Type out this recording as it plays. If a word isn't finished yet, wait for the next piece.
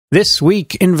This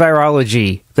Week in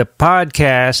Virology, the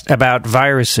podcast about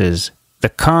viruses, the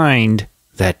kind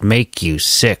that make you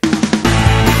sick.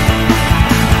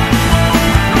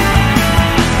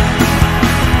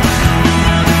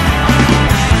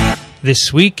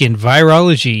 This Week in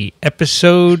Virology,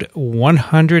 episode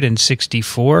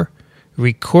 164,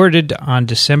 recorded on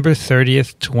December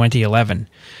 30th, 2011.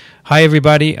 Hi,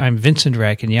 everybody. I'm Vincent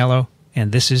Racaniello,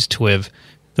 and this is TWiV,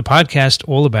 the podcast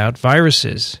all about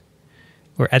viruses.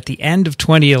 We're at the end of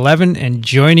 2011, and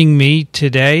joining me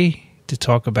today to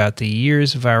talk about the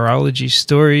year's virology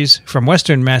stories from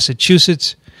Western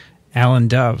Massachusetts, Alan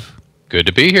Dove. Good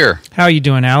to be here. How are you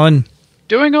doing, Alan?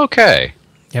 Doing okay.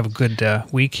 You have a good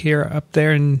week here up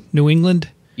there in New England?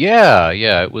 Yeah.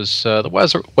 It was the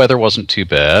weather wasn't too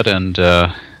bad, and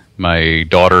my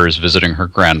daughter is visiting her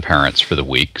grandparents for the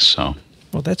week. So,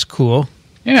 well, that's cool.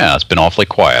 Yeah, it's been awfully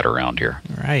quiet around here.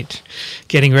 All right,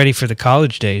 getting ready for the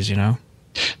college days, you know.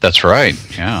 That's right.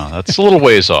 Yeah, that's a little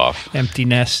ways off. Empty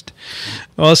nest.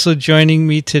 Also joining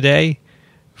me today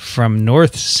from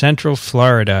North Central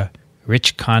Florida,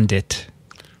 Rich Condit.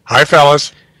 Hi,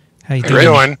 fellas. How you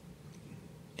doing? You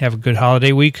have a good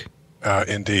holiday week?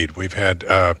 Indeed. We've had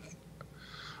a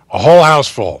whole house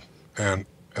full. And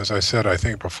as I said, I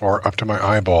think before, up to my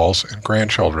eyeballs in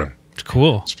grandchildren. It's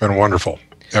cool. It's been wonderful.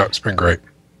 Yeah, it's been great.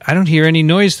 I don't hear any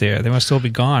noise there. They must all be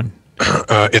gone.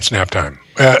 It's nap time.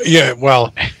 Yeah,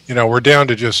 well, you know, we're down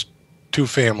to just two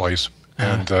families,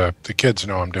 and the kids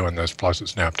know I'm doing this, plus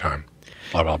it's nap time.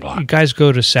 Blah, blah, blah. You guys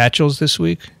go to Satchel's this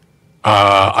week?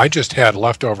 I just had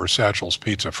leftover Satchel's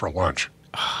pizza for lunch.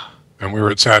 And we were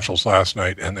at Satchel's last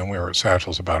night, and then we were at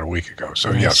Satchel's about a week ago.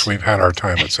 So, nice. Yes, we've had our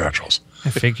time at Satchel's.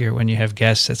 I figure when you have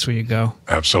guests, that's where you go.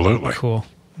 Absolutely. Cool.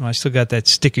 Well, I still got that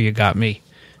sticker you got me.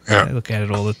 Yeah. I look at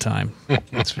it all the time.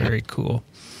 It's very cool.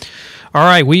 All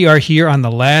right, we are here on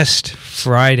the last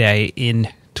Friday in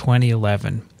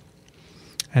 2011.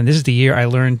 And this is the year I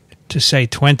learned to say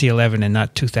 2011 and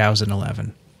not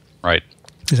 2011. Right.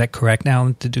 Is that correct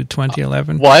now to do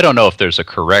 2011? Well, I don't know if there's a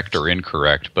correct or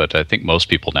incorrect, but I think most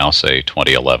people now say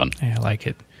 2011. Yeah, I like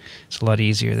it. It's a lot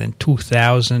easier than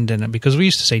 2000, and because we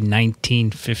used to say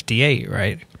 1958,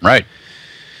 right? Right.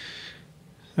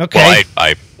 Okay. Well,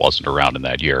 I wasn't around in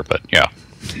that year, but yeah.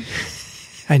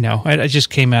 I know. I just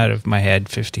came out of my head,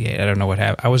 58. I don't know what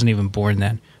happened. I wasn't even born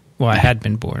then. Well, I had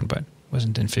been born, but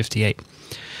wasn't in 58.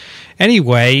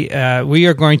 Anyway, we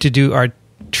are going to do our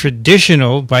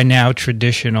traditional, by now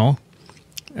traditional.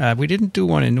 We didn't do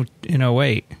one in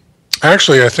 08.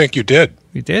 Actually, I think you did.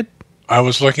 You did? I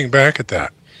was looking back at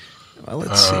that. Well,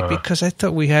 let's see, because I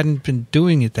thought we hadn't been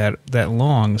doing it that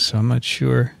long, so I'm not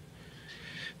sure.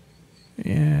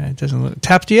 Yeah, it doesn't look...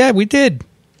 Yeah, we did.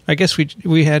 I guess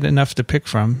we had enough to pick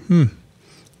from.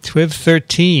 TWiV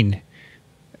 13.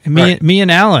 Me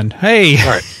and Alan. Hey.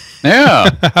 Right. Yeah.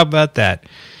 How about that?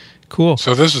 Cool.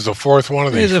 So this is the fourth one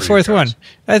of these. This is the fourth one.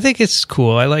 I think it's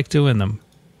cool. I like doing them.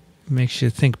 It makes you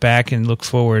think back and look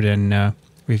forward and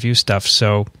review stuff.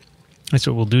 So that's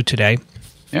what we'll do today.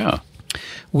 Yeah.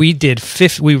 We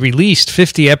released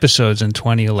 50 episodes in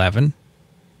 2011.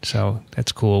 So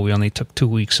that's cool. We only took 2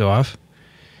 weeks off.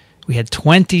 We had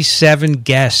 27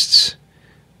 guests,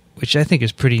 which I think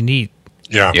is pretty neat.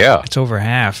 Yeah. It's over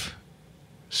half.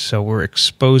 So we're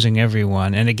exposing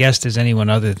everyone. And a guest is anyone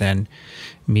other than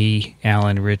me,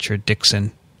 Alan, Rich, or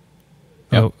Dixon.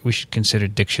 Yep. Oh, we should consider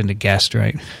Dixon a guest,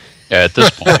 right? Yeah, at this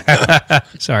point.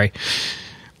 Sorry.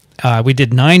 We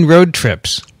did 9 road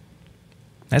trips.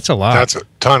 That's a lot. That's a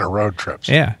ton of road trips.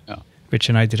 Yeah. Rich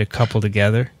and I did a couple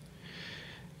together.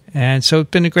 And so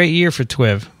it's been a great year for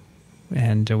TWiV.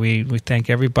 And we thank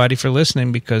everybody for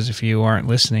listening, because if you aren't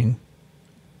listening,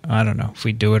 I don't know if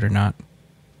we do it or not.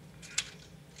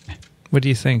 What do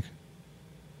you think?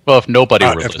 Well, if nobody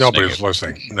were if listening, nobody's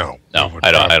listening, no.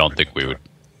 I don't think we would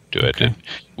do it. Okay.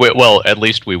 Well, at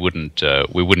least we wouldn't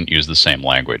use the same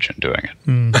language in doing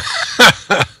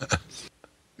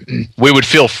it. We would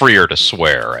feel freer to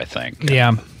swear, I think.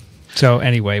 Yeah. So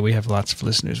anyway, we have lots of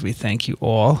listeners. We thank you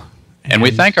all. And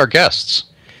we thank our guests.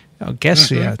 Guests,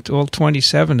 yeah, all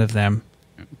 27 of them.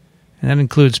 And that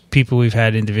includes people we've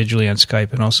had individually on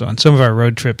Skype, and also on some of our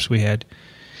road trips we had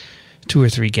 2 or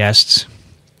 3 guests.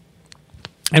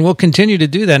 And we'll continue to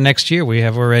do that next year. We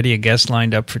have already a guest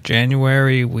lined up for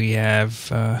January. We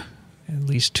have at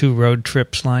least 2 road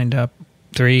trips lined up,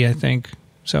 3, I think.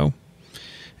 So,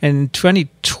 and in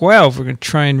 2012, we're going to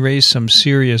try and raise some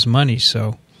serious money.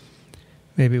 So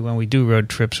maybe when we do road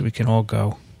trips, we can all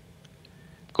go.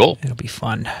 Cool. It'll be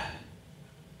fun.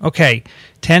 Okay,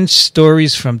 10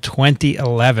 stories from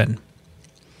 2011.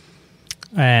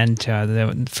 And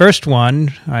the first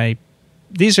one,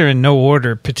 these are in no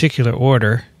particular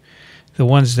order. the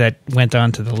ones that went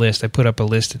onto the list. I put up a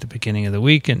list at the beginning of the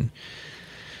week, and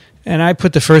I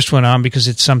put the first one on because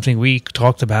it's something we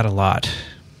talked about a lot.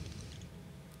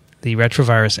 The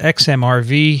retrovirus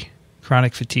XMRV,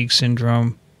 chronic fatigue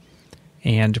syndrome,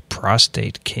 and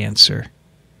prostate cancer.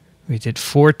 We did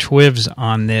 4 TWiVs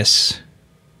on this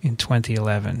in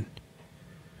 2011.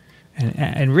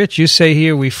 And Rich, you say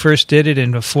here we first did it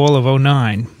in the fall of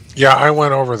 2009. Yeah, I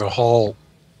went over the whole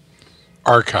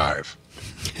archive.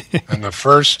 And the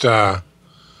first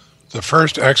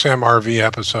XMRV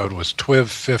episode was TWiV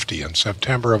 50 in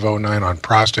September of 2009 on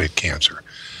prostate cancer.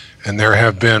 And there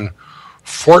have been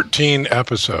 14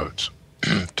 episodes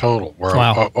total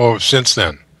since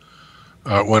then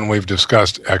when we've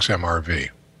discussed XMRV.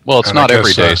 Well, it's not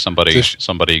every day somebody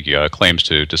claims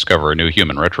to discover a new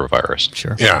human retrovirus.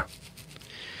 Sure. Yeah.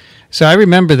 So I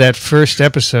remember that first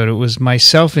episode. It was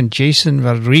myself and Jason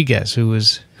Rodriguez, who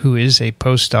is a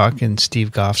postdoc in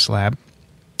Steve Goff's lab.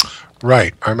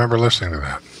 Right. I remember listening to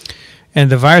that.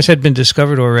 And the virus had been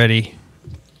discovered already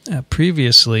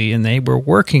previously, and they were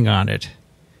working on it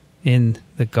in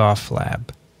the Goff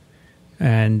lab.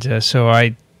 And so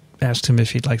I asked him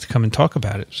if he'd like to come and talk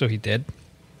about it. So he did.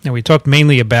 And we talked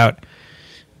mainly about,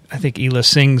 I think, Ela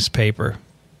Singh's paper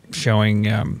showing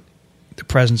the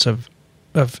presence of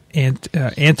viral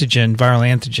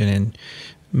antigen in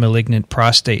malignant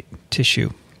prostate tissue.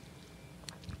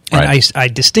 And right. I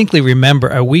distinctly remember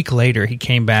a week later he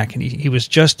came back, and he was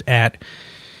just at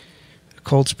a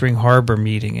Cold Spring Harbor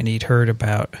meeting, and he'd heard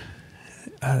about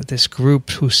this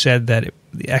group who said that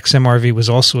the XMRV was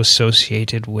also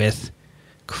associated with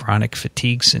chronic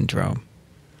fatigue syndrome.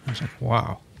 I was like,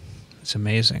 wow, that's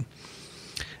amazing.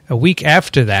 A week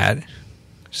after that,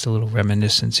 just a little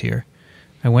reminiscence here,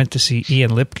 I went to see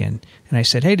Ian Lipkin, and I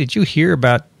said, hey, did you hear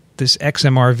about this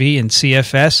XMRV and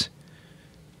CFS?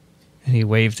 And he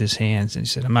waved his hands, and he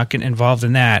said, I'm not getting involved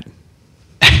in that.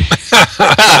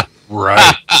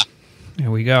 Right.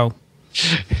 There we go.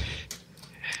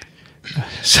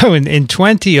 So in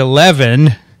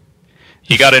 2011...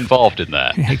 He got involved in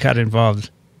that. He got involved.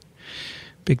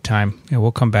 Big time. Yeah,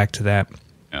 we'll come back to that.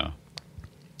 Yeah.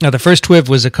 Now, the first TWiV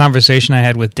was a conversation I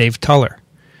had with Dave Tuller,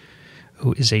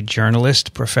 who is a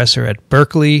journalist, professor at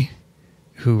Berkeley,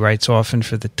 who writes often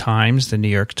for the Times, the New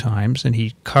York Times, and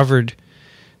he covered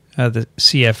the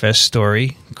CFS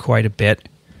story quite a bit.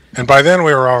 And by then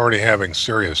we were already having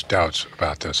serious doubts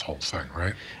about this whole thing,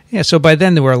 right? Yeah, so by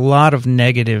then there were a lot of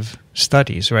negative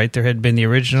studies, right? There had been the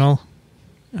original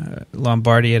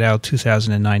Lombardi et al.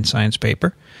 2009 science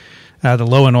paper. The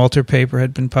Lowenalter paper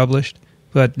had been published,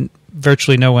 but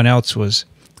virtually no one else was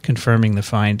confirming the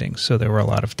findings, so there were a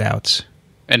lot of doubts.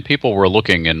 And people were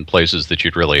looking in places that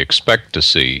you'd really expect to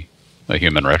see a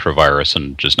human retrovirus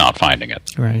and just not finding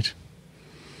it. Right.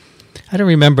 I don't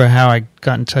remember how I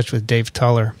got in touch with Dave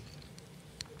Tuller.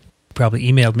 He probably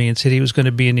emailed me and said he was going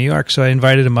to be in New York, so I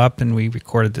invited him up and we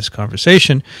recorded this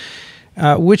conversation,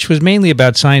 which was mainly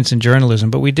about science and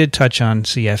journalism, but we did touch on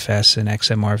CFS and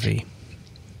XMRV.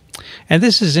 And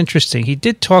this is interesting. He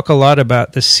did talk a lot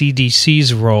about the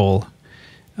CDC's role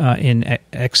in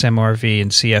XMRV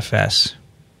and CFS,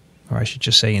 or I should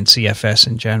just say in CFS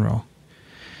in general.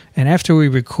 And after we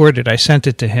recorded, I sent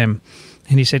it to him,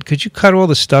 and he said, could you cut all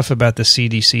the stuff about the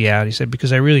CDC out? He said,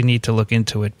 because I really need to look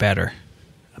into it better.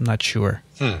 I'm not sure.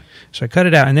 So I cut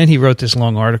it out, and then he wrote this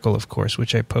long article, of course,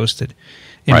 which I posted,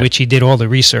 in which he did all the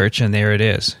research, and there it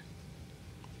is.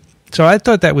 So I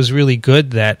thought that was really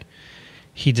good that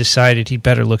he decided he'd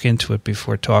better look into it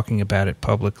before talking about it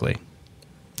publicly.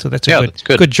 So that's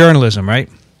good journalism, right?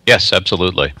 Yes,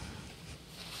 absolutely.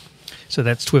 So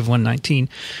that's TWiV 119.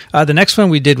 The next one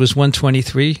we did was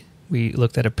 123. We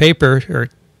looked at a paper, or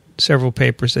several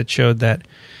papers, that showed that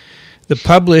the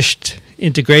published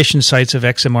integration sites of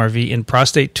XMRV in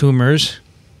prostate tumors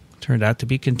turned out to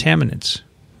be contaminants,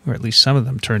 or at least some of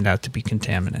them turned out to be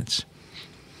contaminants.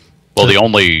 Well, the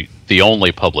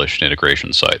only published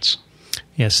integration sites.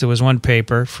 Yes, there was one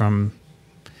paper from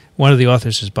one of the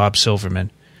authors is Bob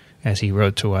Silverman. As he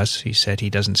wrote to us, he said he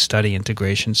doesn't study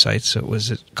integration sites, so it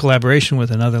was a collaboration with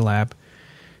another lab.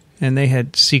 And they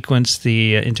had sequenced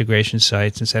the integration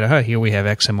sites and said, here we have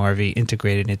XMRV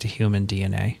integrated into human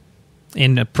DNA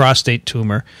in a prostate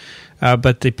tumor.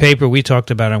 But the paper we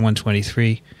talked about on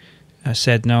 123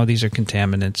 said, no, these are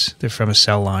contaminants. They're from a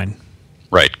cell line.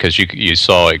 Right, because you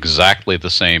saw exactly the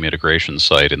same integration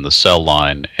site in the cell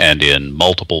line and in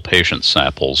multiple patient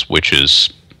samples,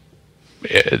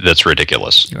 that's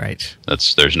ridiculous. Right.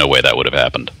 There's no way that would have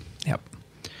happened. Yep.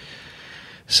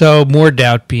 So more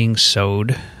doubt being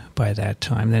sowed by that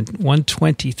time. Then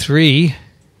 123,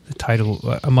 The title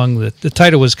the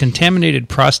title was "Contaminated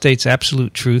Prostates: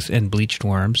 Absolute Truth and Bleached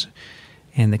Worms,"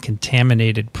 and the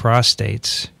contaminated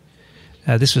prostates.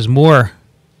 This was more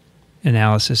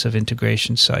analysis of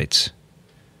integration sites.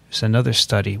 There's another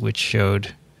study which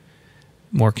showed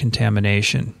more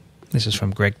contamination. This is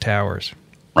from Greg Towers.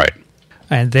 Right.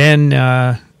 And then,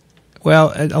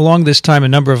 along this time, a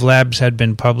number of labs had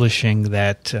been publishing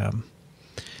that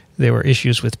there were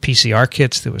issues with PCR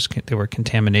kits. There were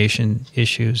contamination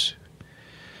issues.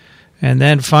 And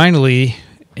then finally,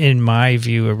 in my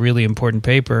view, a really important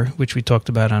paper, which we talked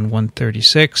about on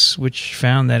 136, which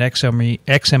found that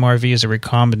XMRV is a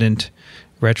recombinant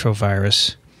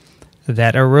retrovirus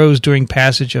that arose during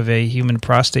passage of a human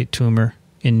prostate tumor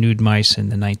in nude mice in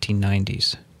the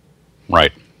 1990s.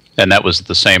 Right. And that was at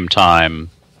the same time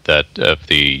that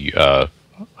the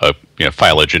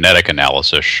phylogenetic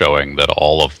analysis showing that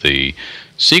all of the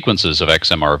sequences of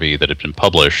XMRV that had been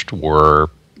published were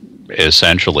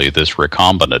essentially this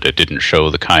recombinant. It didn't show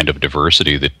the kind of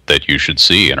diversity that you should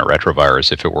see in a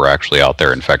retrovirus if it were actually out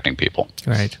there infecting people.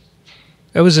 Right.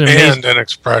 It was an amazing... And an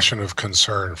expression of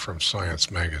concern from Science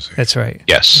magazine. That's right.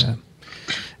 Yes.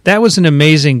 That was an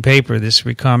amazing paper, this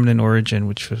recombinant origin,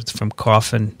 which was from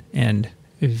Coffin and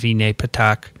Vinay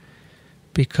Patak,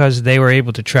 because they were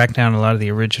able to track down a lot of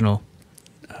the original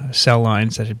cell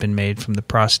lines that had been made from the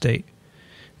prostate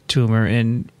tumor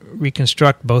and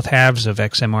reconstruct both halves of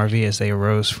XMRV as they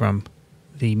arose from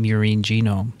the murine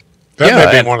genome.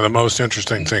 That may be one of the most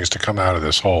interesting things to come out of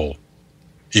this whole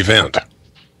event,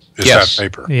 is that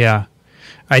paper. Yeah.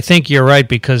 I think you're right,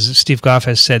 because Steve Goff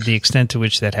has said the extent to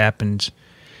which that happened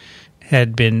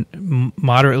had been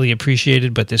moderately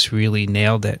appreciated, but this really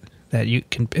nailed it. That you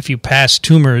can, if you pass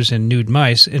tumors in nude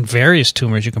mice, in various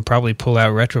tumors, you can probably pull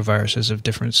out retroviruses of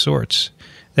different sorts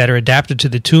that are adapted to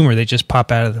the tumor. They just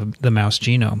pop out of the mouse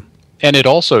genome. And it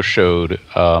also showed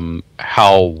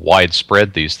how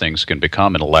widespread these things can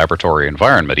become in a laboratory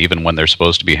environment, even when they're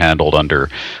supposed to be handled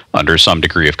under some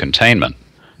degree of containment.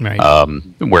 Right.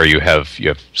 Where you have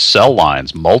cell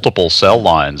lines, multiple cell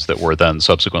lines that were then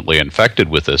subsequently infected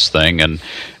with this thing, and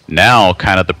now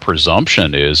kind of the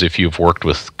presumption is if you've worked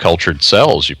with cultured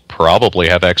cells, you probably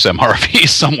have XMRV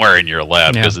somewhere in your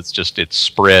lab, because it's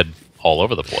spread all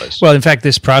over the place. Well, in fact,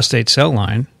 this prostate cell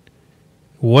line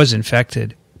was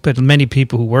infected, but many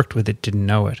people who worked with it didn't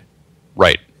know it.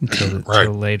 Right.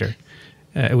 Until later.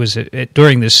 It was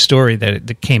during this story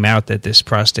that it came out that this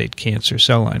prostate cancer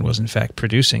cell line was in fact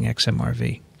producing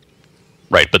XMRV.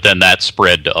 Right, but then that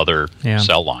spread to other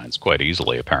cell lines quite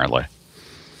easily, apparently.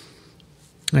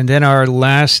 And then our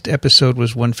last episode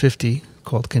was 150,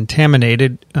 called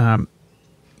Contaminated,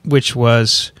 which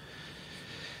was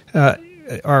our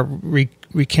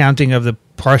recounting of the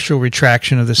partial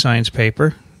retraction of the science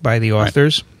paper by the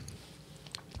authors. Right.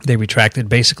 They retracted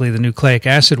basically the nucleic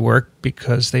acid work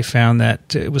because they found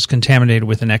that it was contaminated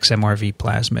with an XMRV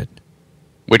plasmid.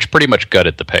 Which pretty much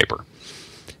gutted the paper.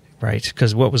 Right,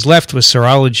 because what was left was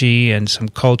serology and some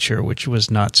culture, which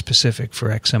was not specific for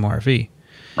XMRV.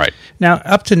 Right. Now,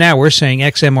 up to now, we're saying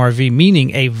XMRV,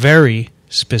 meaning a very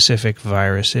specific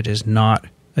virus. It is not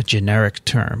a generic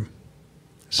term.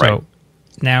 So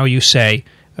now you say,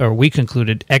 or we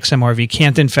concluded, XMRV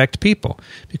can't infect people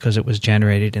because it was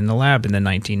generated in the lab in the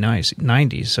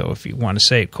 1990s. So if you want to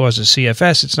say it causes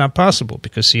CFS, it's not possible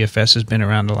because CFS has been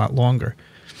around a lot longer.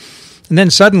 And then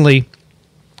suddenly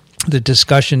the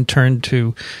discussion turned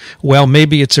to, well,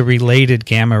 maybe it's a related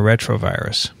gamma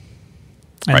retrovirus.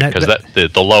 And right, because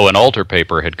the Low and Alter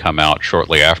paper had come out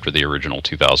shortly after the original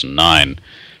 2009,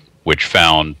 which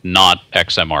found not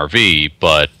XMRV,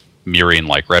 but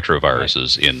murine-like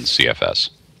retroviruses in CFS.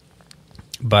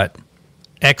 But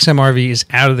XMRV is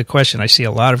out of the question. I see a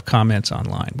lot of comments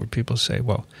online where people say,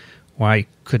 well, why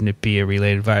couldn't it be a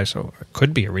related virus? Or it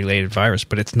could be a related virus,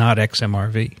 but it's not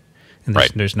XMRV. And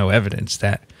there's no evidence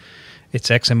that it's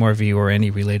XMRV or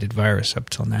any related virus up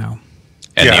till now.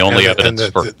 And the only evidence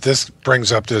this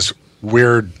brings up this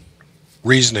weird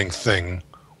reasoning thing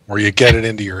where you get it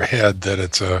into your head that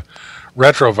it's a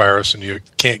retrovirus and you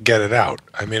can't get it out.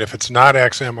 I mean, if it's not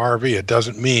XMRV, it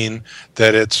doesn't mean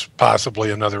that it's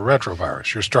possibly another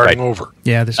retrovirus. You're starting over.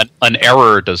 Yeah, an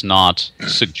error does not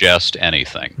suggest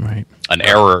anything. Right. An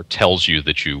error tells you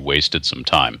that you wasted some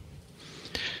time.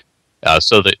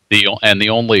 So the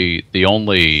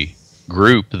only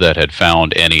group that had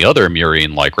found any other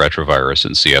murine-like retrovirus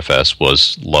in CFS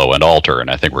was Low and Alter, and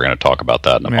I think we're going to talk about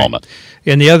that in a moment.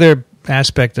 And the other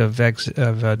aspect of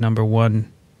number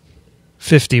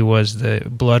 150 was the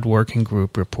blood working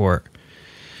group report.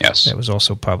 Yes. That was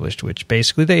also published, which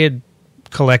basically they had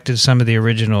collected some of the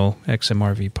original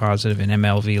XMRV positive and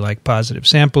MLV-like positive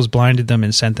samples, blinded them,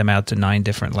 and sent them out to 9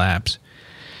 different labs.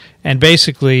 And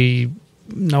basically,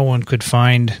 no one could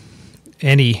find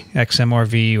any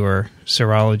XMRV or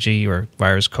serology or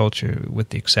virus culture, with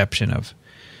the exception of,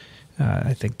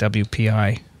 I think,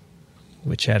 WPI,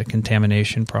 which had a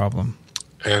contamination problem.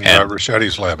 And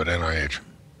Richetti's lab at NIH.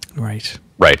 Right.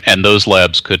 Right, and those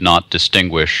labs could not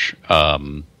distinguish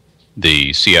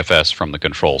the CFS from the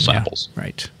control samples. Yeah,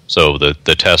 right. So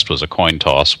the test was a coin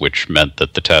toss, which meant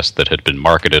that the test that had been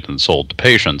marketed and sold to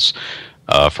patients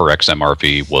for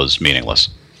XMRV was meaningless.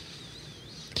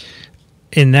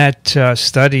 In that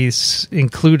studies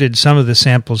included some of the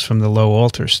samples from the low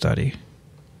alter study,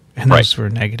 and those were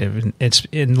negative. And it's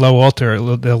in low alter,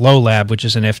 the low lab, which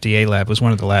is an FDA lab, was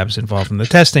one of the labs involved in the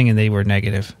testing, and they were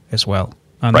negative as well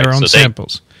on their own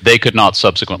samples. They could not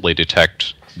subsequently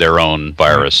detect their own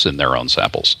virus in their own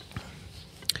samples.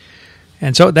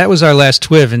 And so that was our last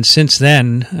TWiV, and since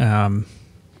then,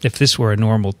 if this were a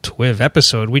normal TWiV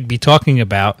episode, we'd be talking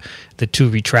about the 2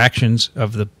 retractions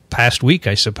of the past week,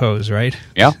 I suppose, right?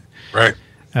 Yeah. Right.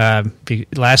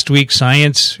 Last week,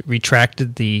 Science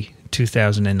retracted the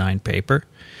 2009 paper.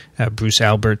 Bruce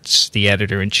Alberts, the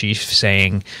editor-in-chief,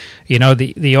 saying,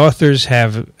 the authors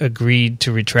have agreed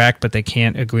to retract, but they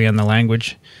can't agree on the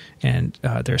language, and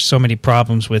there's so many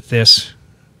problems with this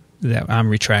that I'm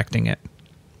retracting it.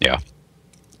 Yeah.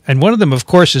 And one of them, of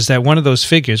course, is that one of those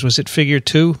figures, was it figure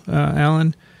 2,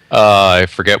 Alan? I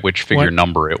forget which figure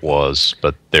number it was,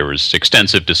 but there was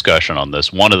extensive discussion on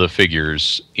this. One of the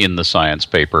figures in the Science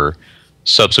paper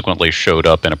subsequently showed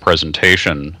up in a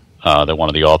presentation that one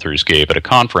of the authors gave at a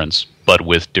conference, but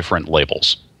with different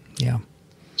labels. Yeah.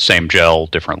 Same gel,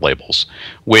 different labels,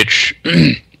 which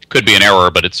could be an error,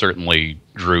 but it certainly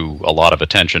drew a lot of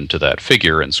attention to that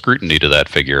figure and scrutiny to that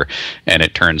figure. And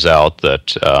it turns out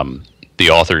that the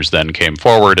authors then came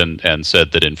forward and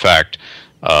said that, in fact,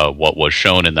 what was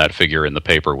shown in that figure in the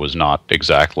paper was not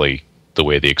exactly the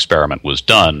way the experiment was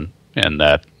done, and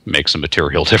that makes a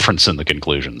material difference in the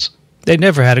conclusions. They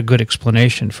never had a good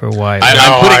explanation for why.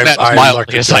 I'm putting that as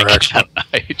mildly as I can.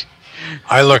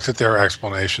 I looked at their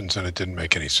explanations, and it didn't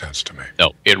make any sense to me.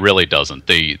 No, it really doesn't.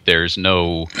 There's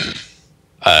no...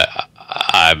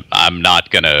 I'm not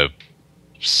going to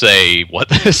say what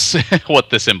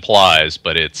this implies,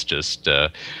 but it's just...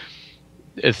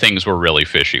 things were really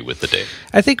fishy with the data.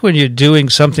 I think when you're doing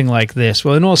something like this,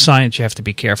 well, in all science you have to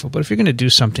be careful, but if you're going to do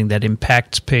something that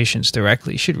impacts patients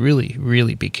directly, you should really,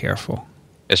 really be careful.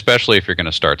 Especially if you're going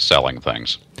to start selling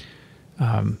things.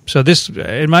 So this,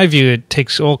 in my view, it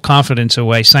takes all confidence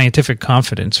away, scientific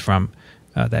confidence from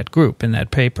that group in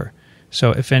that paper.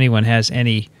 So if anyone has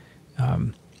any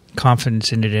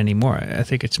confidence in it anymore, I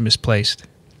think it's misplaced.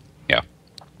 Yeah.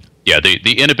 Yeah,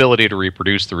 the inability to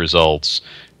reproduce the results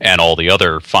and all the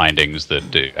other findings that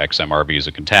XMRV is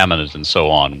a contaminant and so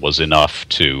on was enough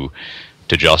to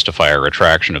justify a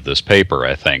retraction of this paper,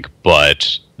 I think.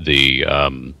 But the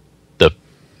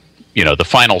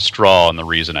final straw, and the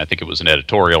reason I think it was an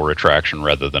editorial retraction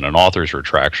rather than an author's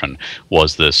retraction,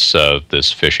 was this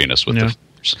fishiness with the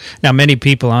figures. Now, many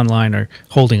people online are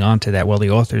holding on to that. Well, the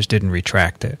authors didn't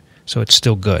retract it, so it's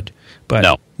still good.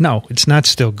 But no, it's not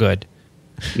still good.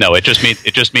 No, it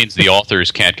just means the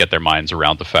authors can't get their minds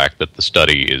around the fact that the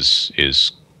study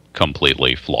is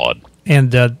completely flawed.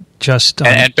 And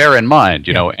and bear in mind,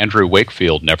 Andrew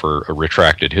Wakefield never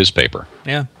retracted his paper.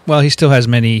 Yeah, well, he still has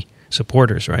many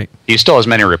supporters, right? He still has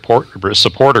many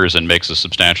supporters and makes a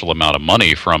substantial amount of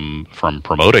money from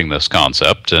promoting this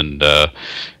concept, and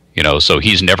so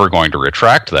he's never going to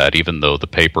retract that, even though the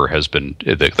paper has been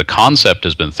the concept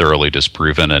has been thoroughly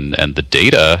disproven, and the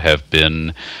data have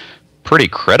been pretty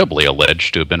credibly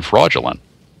alleged to have been fraudulent.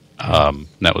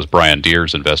 That was Brian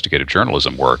Deere's investigative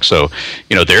journalism work. So,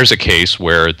 there's a case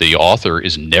where the author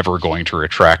is never going to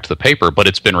retract the paper, but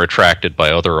it's been retracted by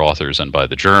other authors and by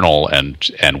the journal,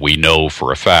 and we know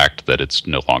for a fact that it's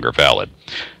no longer valid.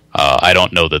 I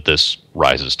don't know that this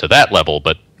rises to that level,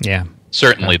 but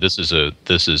certainly this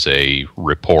is a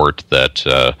report that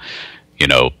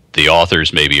the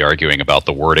authors may be arguing about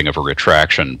the wording of a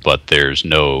retraction, but there's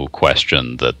no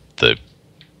question that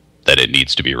it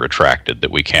needs to be retracted,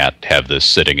 that we can't have this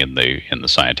sitting in the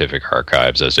scientific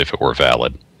archives as if it were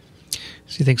valid.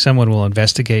 So you think someone will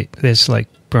investigate this like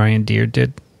Brian Deere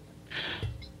did?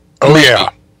 Oh, yeah.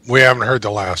 We haven't heard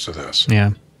the last of this.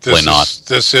 Yeah.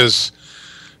 This is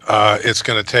it's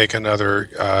going to take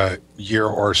another year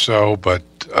or so, but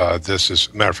this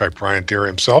is, matter of fact, Brian Deere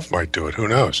himself might do it. Who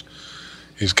knows?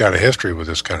 he's got a history with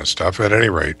this kind of stuff. At any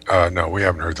rate, no, we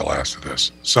haven't heard the last of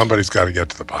this. Somebody's got to get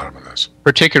to the bottom of this.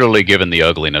 Particularly given the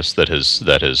ugliness that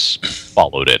has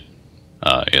followed it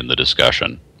in the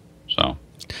discussion. So,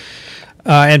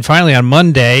 and finally, on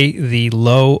Monday, the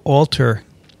low alter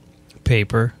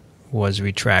paper was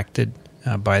retracted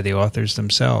by the authors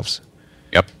themselves.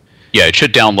 Yep. Yeah, it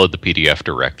should download the PDF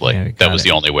directly. Yeah, that was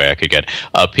the only way I could get.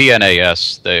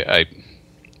 PNAS,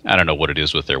 I don't know what it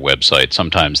is with their website.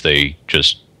 Sometimes they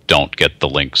just don't get the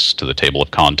links to the table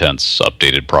of contents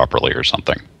updated properly or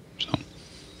something. So,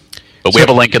 but we have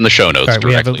a link in the show notes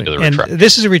directly to the retraction. And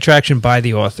this is a retraction by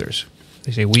the authors.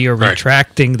 They say, we are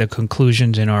retracting the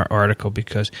conclusions in our article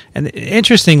because... And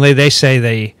interestingly, they say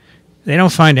they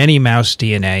don't find any mouse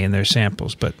DNA in their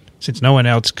samples, but since no one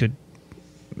else could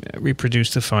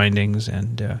reproduce the findings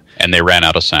and they ran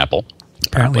out of sample.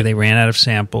 Apparently they ran out of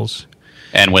samples.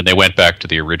 And when they went back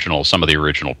to some of the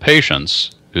original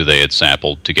patients who they had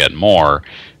sampled to get more,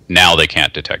 now they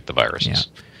can't detect the viruses.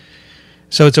 Yeah.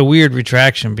 So it's a weird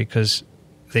retraction because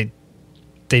they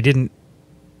didn't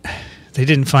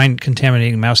find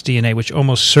contaminating mouse DNA, which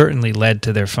almost certainly led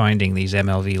to their finding these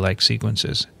MLV-like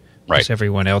sequences. Right. Because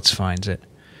everyone else finds it.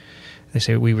 They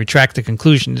say, we retract the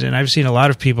conclusions. And I've seen a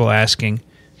lot of people asking,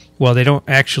 well, they don't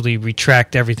actually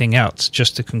retract everything else,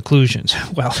 just the conclusions.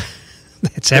 Well,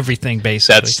 that's everything,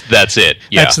 basically. That's it.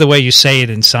 Yeah. That's the way you say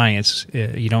it in science.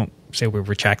 You don't say we're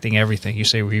retracting everything. You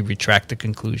say we retract the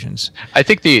conclusions. I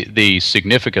think the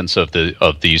significance of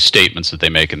these statements that they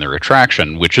make in the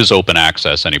retraction, which is open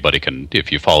access, anybody can,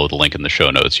 if you follow the link in the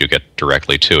show notes, you get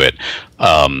directly to it.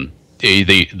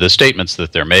 The statements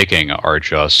that they're making are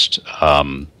just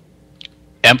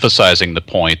emphasizing the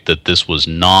point that this was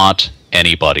not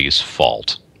anybody's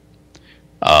fault.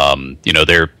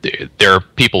 There are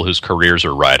people whose careers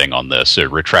are riding on this.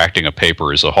 Retracting a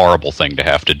paper is a horrible thing to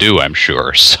have to do, I'm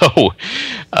sure. So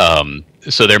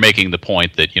they're making the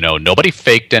point that, nobody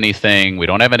faked anything. We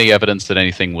don't have any evidence that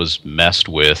anything was messed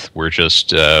with. We're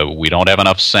just, we don't have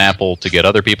enough sample to get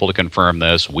other people to confirm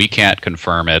this. We can't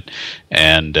confirm it.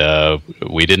 And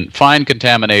we didn't find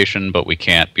contamination, but we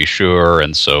can't be sure.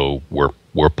 And so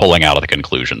we're pulling out of the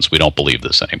conclusions. We don't believe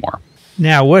this anymore.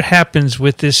 Now, what happens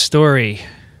with this story?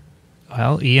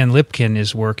 Well, Ian Lipkin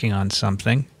is working on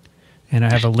something, and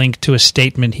I have a link to a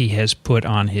statement he has put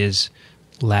on his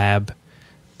lab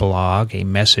blog, a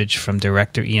message from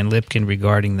Director Ian Lipkin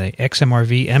regarding the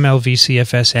XMRV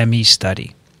MLV ME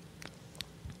study.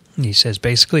 He says,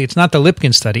 basically, it's not the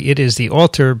Lipkin study. It is the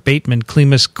Alter, Bateman,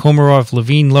 Klimas, Komarov,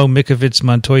 Levine, Lowe, Mikovits,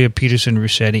 Montoya, Peterson,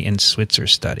 Ruscetti, and Switzer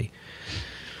study.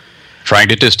 Trying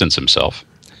to distance himself.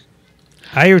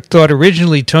 I thought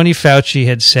originally Tony Fauci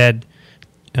had said,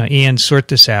 Ian, sort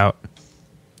this out.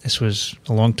 This was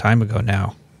a long time ago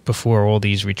now, before all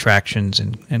these retractions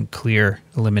and clear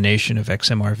elimination of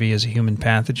XMRV as a human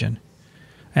pathogen.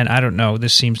 And I don't know,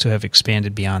 this seems to have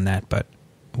expanded beyond that, but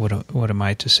what am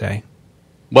I to say?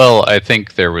 Well, I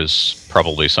think there was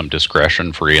probably some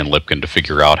discretion for Ian Lipkin to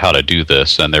figure out how to do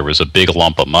this, and there was a big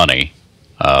lump of money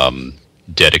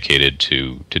dedicated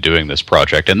to doing this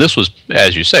project. And this was,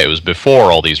 as you say, it was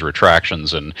before all these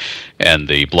retractions and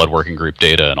the blood working group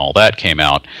data and all that came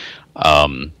out.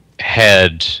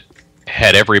 Had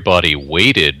everybody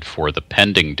waited for the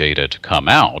pending data to come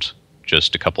out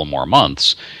just a couple more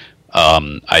months,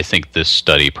 I think this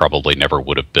study probably never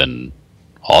would have been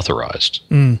authorized.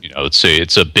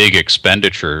 It's a big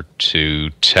expenditure to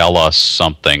tell us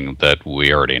something that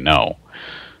we already know.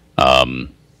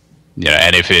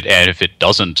 And if it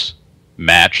doesn't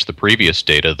match the previous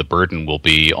data, the burden will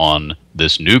be on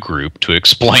this new group to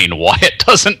explain why it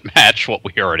doesn't match what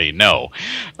we already know.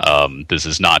 This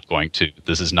is not going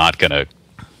to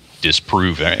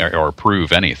disprove or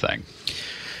prove anything.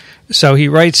 So he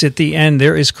writes at the end,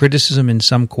 there is criticism in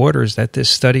some quarters that this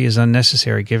study is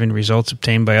unnecessary given results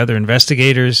obtained by other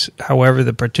investigators. However,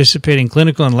 the participating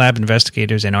clinical and lab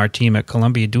investigators and our team at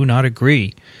Columbia do not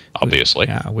agree. Obviously.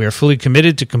 We are fully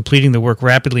committed to completing the work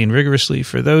rapidly and rigorously.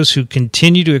 For those who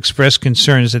continue to express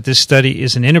concerns that this study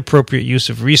is an inappropriate use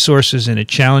of resources in a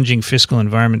challenging fiscal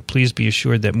environment, please be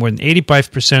assured that more than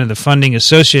 85% of the funding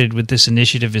associated with this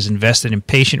initiative is invested in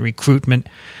patient recruitment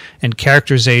and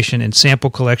characterization and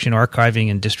sample collection, archiving,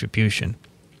 and distribution.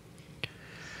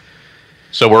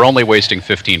 So we're only wasting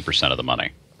 15% of the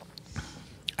money.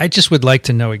 I just would like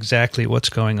to know exactly what's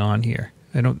going on here.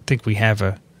 I don't think we have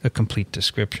a complete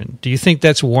description. Do you think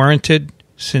that's warranted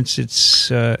since it's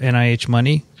NIH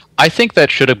money? I think that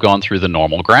should have gone through the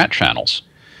normal grant channels.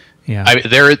 Yeah. I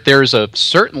mean, there's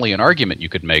certainly an argument you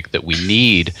could make that we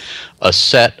need a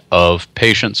set of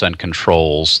patients and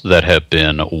controls that have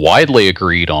been widely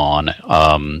agreed on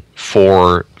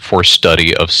for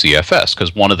study of CFS,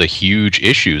 because one of the huge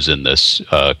issues in this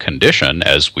condition,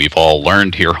 as we've all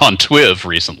learned here on TWiV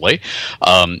recently,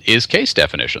 is case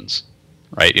definitions.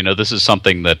 Right, this is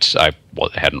something that I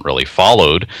hadn't really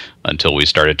followed until we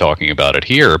started talking about it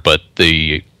here. But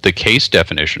the case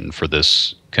definition for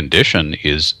this condition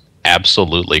is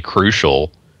absolutely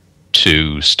crucial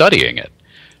to studying it,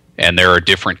 and there are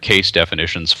different case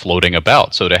definitions floating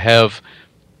about. So to have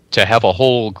a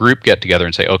whole group get together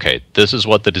and say, okay, this is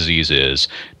what the disease is.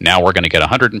 Now we're going to get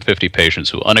 150 patients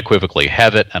who unequivocally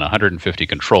have it, and 150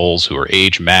 controls who are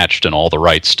age matched and all the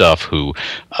right stuff who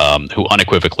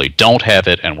unequivocally don't have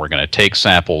it, and we're going to take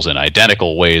samples in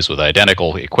identical ways with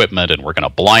identical equipment, and we're going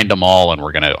to blind them all, and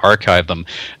we're going to archive them.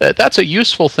 That's a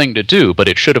useful thing to do, but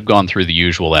it should have gone through the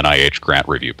usual NIH grant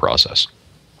review process.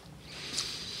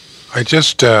 I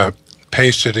just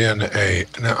pasted in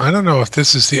now I don't know if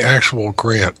this is the actual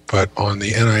grant, but on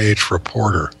the NIH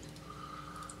reporter,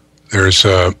 there's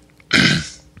a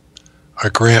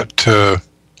grant to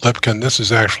Lipkin. This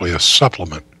is actually a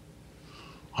supplement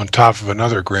on top of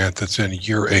another grant that's in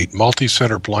year 8,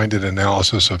 multi-center blinded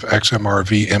analysis of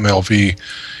XMRV, MLV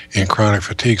in chronic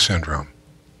fatigue syndrome.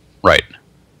 Right.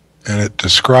 And it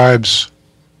describes,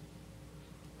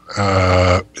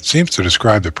 it seems to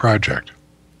describe the project.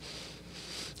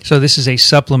 So this is a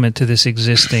supplement to this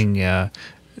existing,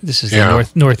 this is the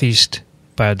Northeast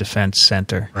Biodefense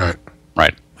Center. Right.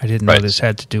 Right. I didn't know this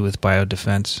had to do with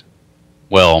biodefense.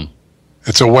 Well,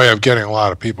 it's a way of getting a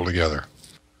lot of people together.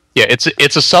 Yeah, it's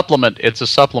a supplement. It's a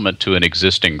supplement to an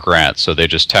existing grant, so they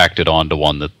just tacked it on to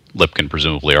one that Lipkin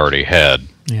presumably already had.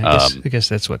 Yeah, I guess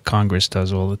that's what Congress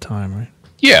does all the time, right?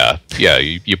 Yeah.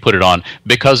 You put it on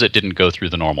because it didn't go through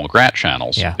the normal grant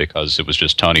channels. Yeah. Because it was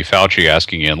just Tony Fauci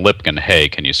asking Ian Lipkin, "Hey,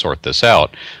 can you sort this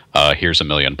out? Here's $1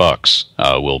 million.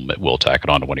 We'll tack it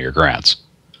on to one of your grants."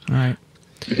 All right.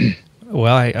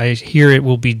 Well, I hear it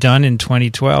will be done in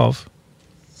 2012,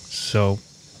 so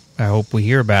I hope we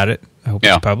hear about it. I hope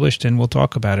it's published, and we'll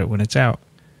talk about it when it's out.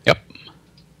 Yep.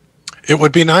 It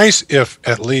would be nice if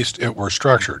at least it were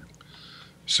structured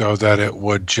so that it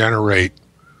would generate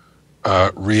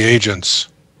reagents,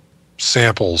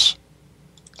 samples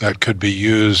that could be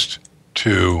used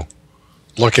to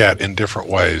look at in different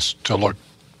ways, to look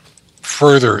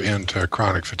further into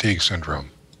chronic fatigue syndrome.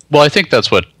 Well, I think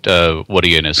that's what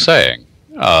Ian is saying,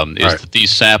 that these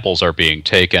samples are being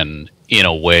taken in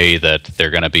a way that they're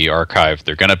going to be archived,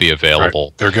 they're going to be available.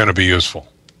 Right. They're going to be useful.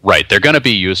 Right, they're going to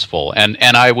be useful. And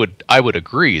I would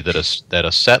agree that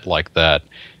a set like that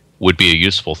would be a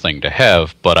useful thing to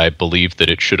have, but I believe that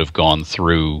it should have gone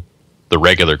through the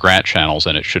regular grant channels,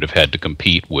 and it should have had to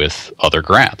compete with other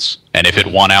grants. And if it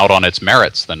won out on its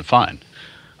merits, then fine.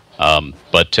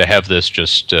 But to have this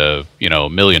just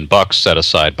 $1 million set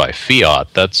aside by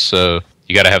fiat, that's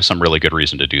you got to have some really good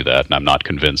reason to do that, and I'm not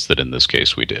convinced that in this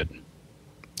case we did.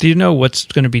 Do you know what's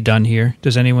going to be done here?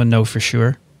 Does anyone know for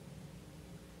sure?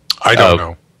 I don't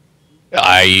know.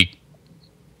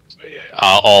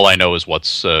 All I know is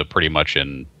what's pretty much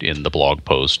in the blog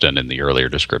post and in the earlier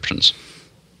descriptions.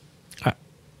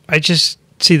 I just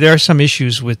see there are some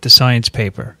issues with the science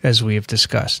paper, as we have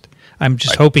discussed. I'm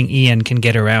just hoping Ian can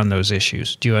get around those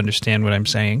issues. Do you understand what I'm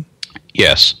saying?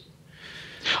 Yes.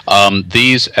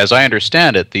 These, as I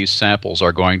understand it, these samples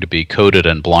are going to be coded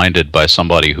and blinded by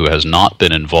somebody who has not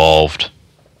been involved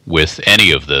with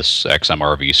any of this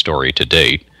XMRV story to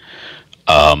date,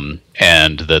 and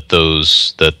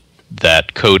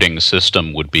that coding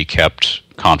system would be kept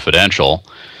confidential,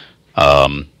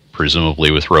 presumably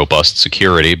with robust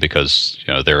security, because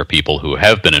there are people who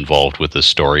have been involved with this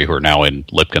story who are now in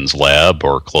Lipkin's lab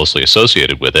or closely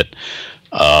associated with it.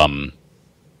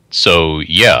 So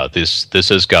yeah, this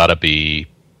has got to be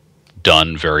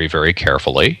done very, very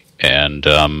carefully, and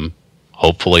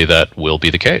hopefully that will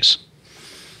be the case.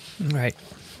 Right.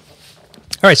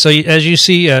 All right, so as you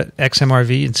see,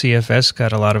 XMRV and CFS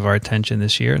got a lot of our attention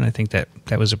this year, and I think that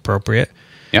was appropriate.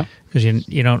 Yeah. Because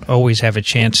you don't always have a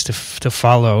chance to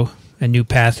follow a new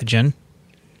pathogen,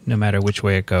 no matter which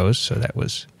way it goes, so that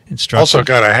was instructive. Also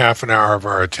got a half an hour of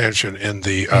our attention in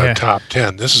the top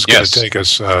 10. This is going to take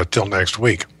us till next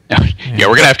week. Yeah,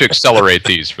 we're going to have to accelerate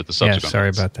these for the subsequent sorry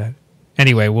about that.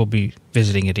 Anyway, we'll be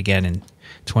visiting it again in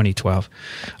 2012.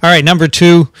 All right, number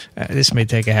 2. This may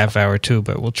take a half hour too,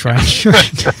 but we'll try.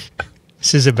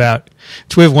 This is about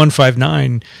TWiV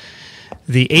 159,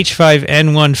 the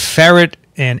H5N1 ferret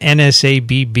and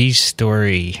NSABB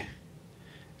story.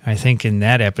 I think in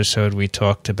that episode we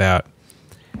talked about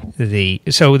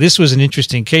So this was an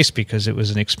interesting case because it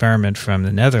was an experiment from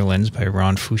the Netherlands by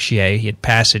Ron Fouchier. He had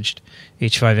passaged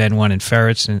H5N1 in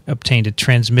ferrets and obtained a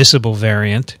transmissible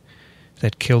variant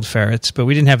that killed ferrets, but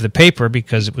we didn't have the paper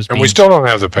because it was. And we still don't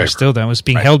have the paper. We still don't. It was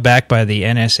being held back by the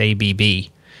NSABB,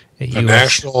 the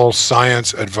National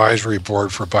Science Advisory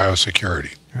Board for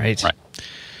Biosecurity. Right.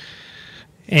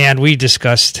 And we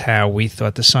discussed how we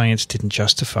thought the science didn't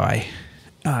justify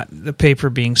the paper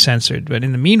being censored. But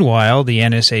in the meanwhile, the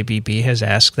NSABB has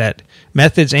asked that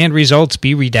methods and results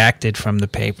be redacted from the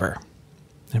paper.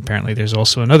 Apparently, there's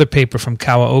also another paper from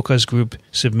Kawaoka's group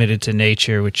submitted to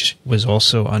Nature, which was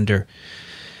also under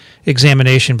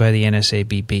examination by the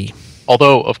NSABB.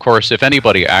 Although, of course, if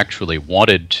anybody actually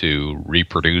wanted to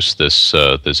reproduce this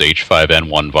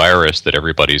H5N1 virus that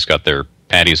everybody's got their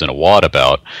panties in a wad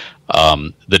about,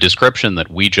 the description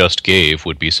that we just gave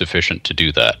would be sufficient to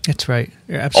do that. That's right.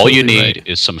 You're absolutely all you need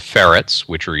is some ferrets,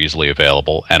 which are easily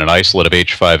available, and an isolate of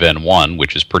H5N1,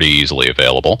 which is pretty easily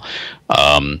available,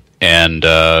 and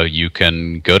you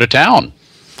can go to town.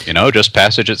 Just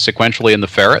passage it sequentially in the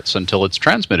ferrets until it's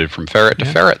transmitted from ferret to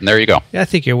ferret, and there you go. Yeah, I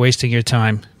think you're wasting your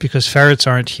time because ferrets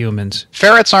aren't humans.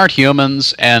 Ferrets aren't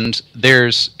humans, and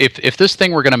if this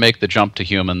thing were going to make the jump to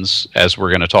humans, as we're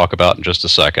going to talk about in just a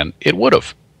second, it would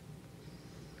have.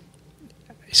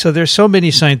 So there's so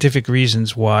many scientific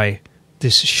reasons why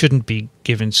this shouldn't be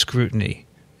given scrutiny,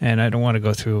 and I don't want to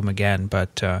go through them again,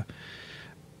 but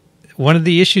one of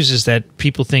the issues is that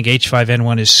people think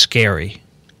H5N1 is scary.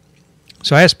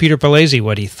 So I asked Peter Palese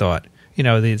what he thought.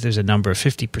 There's a number of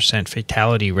 50%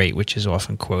 fatality rate, which is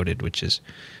often quoted, which is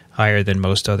higher than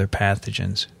most other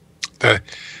pathogens.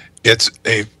 It's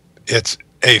a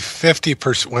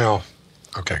 50%. Well,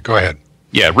 okay, go ahead.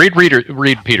 Yeah, read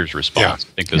Peter's response.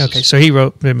 Yeah. I think this So he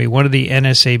wrote me, one of the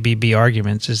NSABB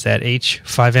arguments is that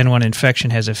H5N1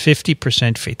 infection has a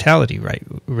 50% fatality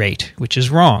rate, which is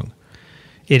wrong.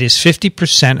 It is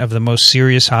 50% of the most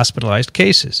serious hospitalized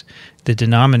cases. The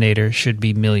denominator should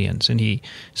be millions. And he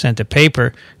sent a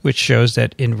paper which shows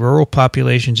that in rural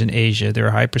populations in Asia, there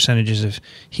are high percentages of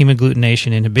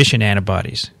hemagglutination inhibition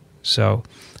antibodies. So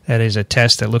that is a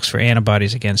test that looks for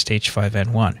antibodies against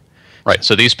H5N1. Right,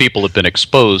 so these people have been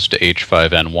exposed to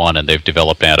H5N1 and they've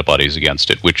developed antibodies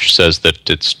against it, which says that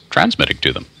it's transmitting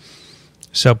to them.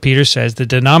 So Peter says the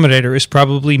denominator is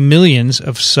probably millions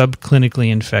of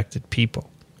subclinically infected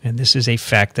people. And this is a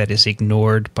fact that is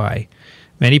ignored by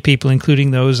many people, including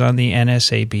those on the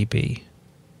NSABB.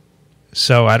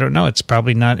 So I don't know, it's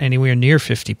probably not anywhere near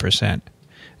 50%.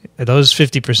 Those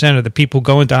 50% are the people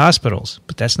going to hospitals,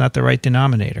 but that's not the right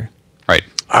denominator. Right.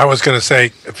 I was going to say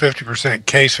a 50%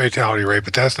 case fatality rate,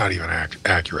 but that's not even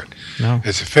accurate. No.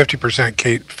 It's a 50%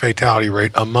 case fatality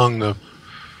rate among the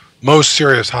most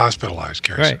serious hospitalized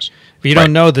cases. Right. But you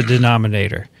don't know the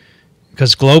denominator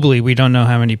because globally we don't know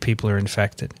how many people are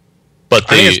infected. But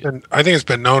I think it's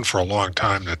been known for a long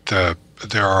time that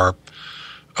there are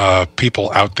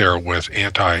people out there with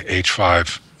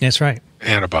anti-H5 That's right.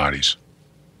 antibodies.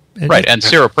 Right, and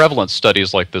seroprevalence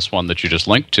studies like this one that you just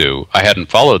linked to, I hadn't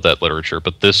followed that literature,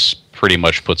 but this pretty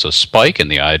much puts a spike in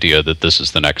the idea that this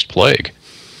is the next plague.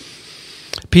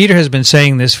 Peter has been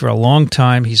saying this for a long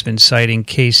time. He's been citing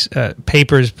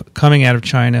papers coming out of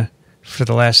China for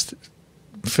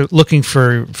looking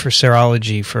for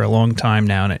serology for a long time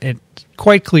now, and it's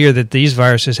quite clear that these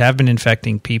viruses have been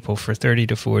infecting people for 30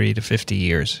 to 40 to 50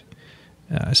 years,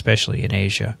 especially in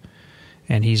Asia.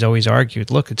 And he's always argued,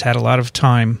 look, it's had a lot of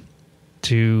time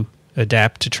to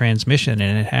adapt to transmission,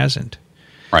 and it hasn't.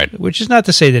 Right. Which is not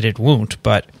to say that it won't,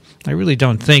 but I really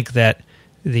don't think that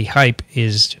the hype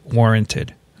is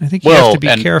warranted. I think you have to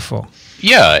be careful.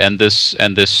 Yeah, and this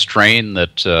strain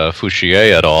that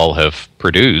Fouchier et al. Have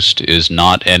produced is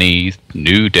not any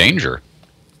new danger.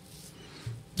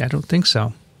 I don't think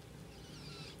so.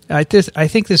 I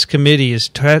think this committee is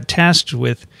tasked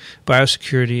with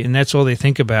biosecurity, and that's all they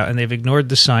think about. And they've ignored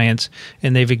the science,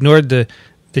 and they've ignored the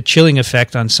chilling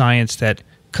effect on science that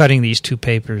cutting these two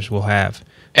papers will have.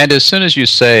 And as soon as you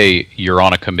say you're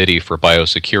on a committee for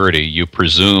biosecurity, you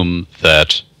presume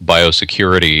that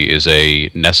biosecurity is a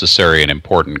necessary and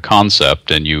important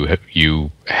concept, and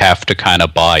you have to kind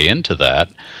of buy into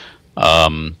that.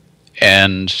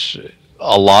 And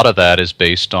a lot of that is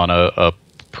based on a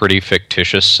pretty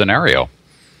fictitious scenario.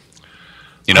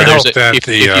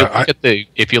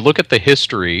 If you look at the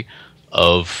history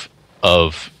of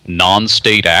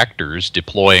non-state actors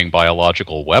deploying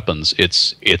biological weapons,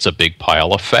 it's a big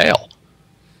pile of fail.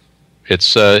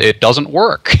 It doesn't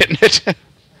work.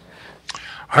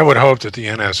 I would hope that the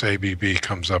NSABB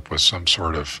comes up with some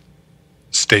sort of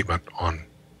statement on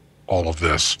all of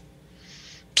this,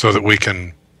 so that we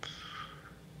can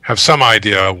have some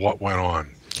idea of what went on.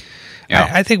 Yeah.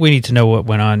 I think we need to know what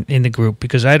went on in the group,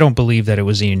 because I don't believe that it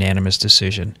was a unanimous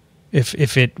decision.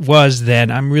 If it was,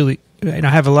 then I'm really, I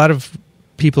have a lot of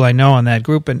people I know on that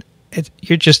group, and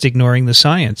you're just ignoring the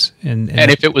science. And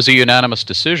if it was a unanimous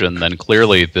decision, then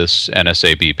clearly this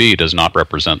NSABB does not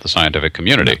represent the scientific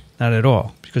community. No, not at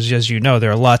all. Because, as you know,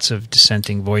 there are lots of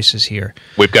dissenting voices here.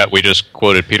 We just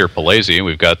quoted Peter Palese, and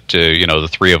we've got the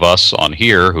three of us on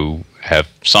here who have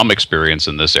some experience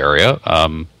in this area,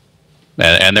 and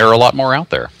there are a lot more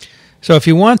out there. So if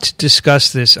you want to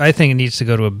discuss this, I think it needs to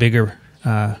go to a bigger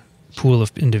pool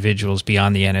of individuals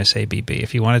beyond the NSABB.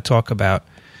 If you want to talk about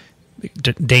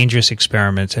dangerous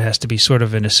experiments, it has to be sort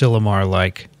of an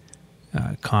Asilomar-like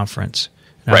conference.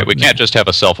 Now, right, we can't just have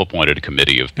a self-appointed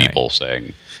committee of people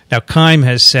saying... Now, Keim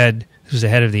has said, who's the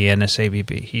head of the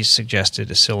NSABB, he's suggested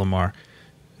Asilomar,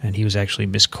 and he was actually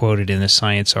misquoted in a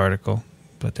Science article,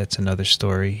 but that's another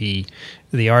story.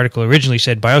 The article originally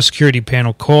said, Biosecurity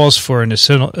Panel calls for an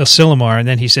Asilomar, and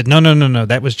then he said, no,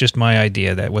 that was just my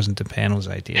idea. That wasn't the panel's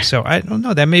idea. So I don't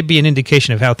know. That may be an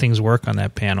indication of how things work on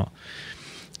that panel.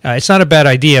 It's not a bad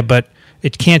idea, but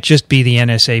it can't just be the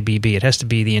NSABB. It has to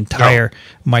be the entire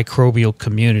microbial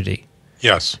community.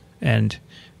 Yes. And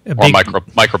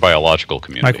microbiological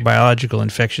community. Microbiological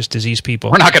infectious disease people.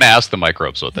 We're not going to ask the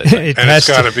microbes what they think. It's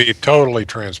got to be totally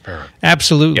transparent.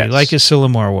 Absolutely, like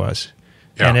Asilomar was.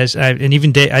 Yeah. And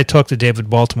even I talked to David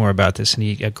Baltimore about this, and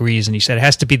he agrees, and he said it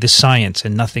has to be the science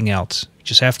and nothing else. You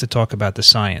just have to talk about the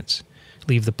science.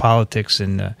 Leave the politics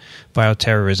and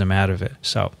bioterrorism out of it.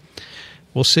 So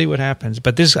we'll see what happens.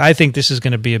 But I think this is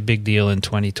going to be a big deal in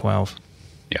 2012.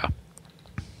 Yeah.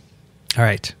 All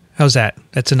right. How's that?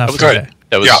 That's enough for that.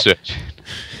 That was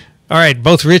All right.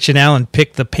 Both Rich and Alan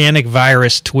picked the panic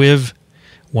virus TWiV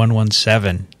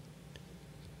 117.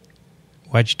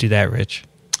 Why'd you do that, Rich?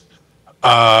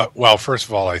 Well, first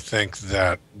of all, I think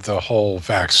that the whole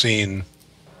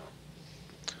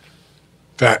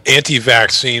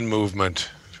anti-vaccine movement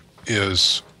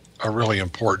is a really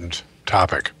important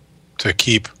topic to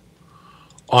keep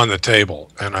on the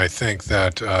table. And I think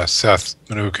that Seth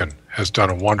Mnookin has done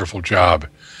a wonderful job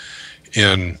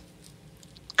in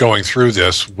going through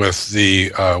this with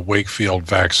the Wakefield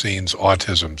Vaccines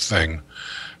autism thing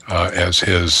as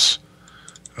his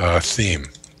theme.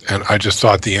 And I just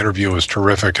thought the interview was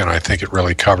terrific, and I think it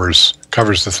really covers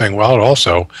the thing well. It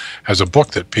also has a book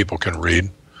that people can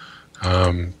read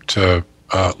to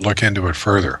look into it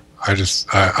further. I just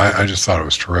thought it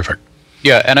was terrific.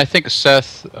 Yeah, and I think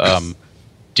Seth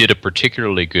did a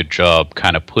particularly good job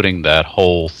kind of putting that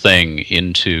whole thing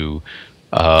into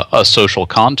a social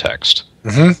context.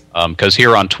 Because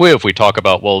here on TWiV we talk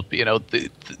about,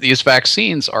 these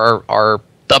vaccines are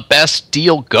the best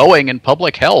deal going in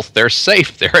public health. They're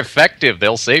safe. They're effective.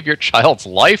 They'll save your child's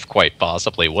life, quite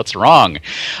possibly. What's wrong?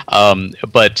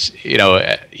 But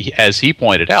as he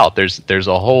pointed out, there's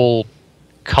a whole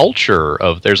culture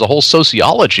there's a whole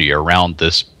sociology around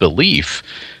this belief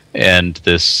and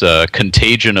this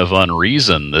contagion of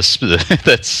unreason that's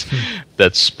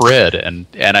spread.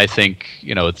 And I think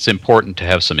it's important to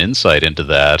have some insight into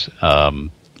that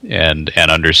and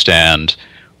understand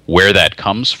where that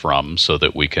comes from, so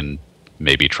that we can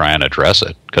maybe try and address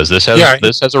it, because this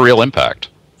has a real impact.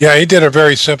 Yeah, he did a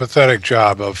very sympathetic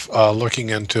job of looking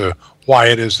into why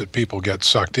it is that people get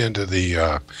sucked into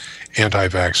the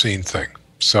anti-vaccine thing,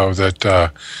 so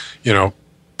that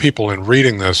people in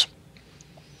reading this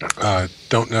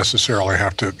don't necessarily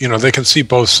have to. They can see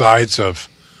both sides of.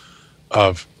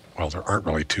 Well, there aren't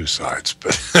really two sides,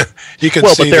 but you can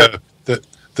see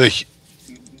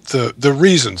the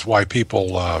reasons why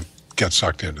people get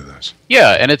sucked into this.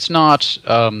 Yeah, and it's not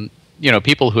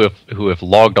people who have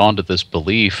logged onto this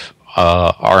belief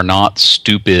are not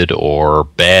stupid or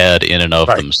bad in and of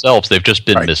themselves. They've just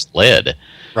been misled.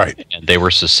 Right. And they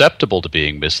were susceptible to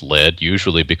being misled,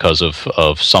 usually because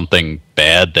of something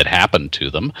bad that happened to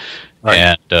them.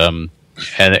 Right.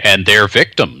 And they're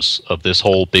victims of this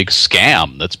whole big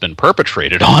scam that's been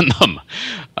perpetrated on them.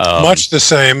 Much the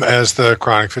same as the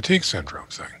chronic fatigue syndrome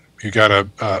thing. You got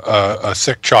a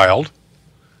sick child,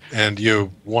 and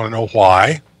you want to know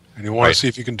why, and you want to see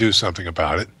if you can do something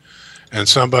about it. And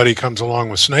somebody comes along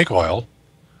with snake oil,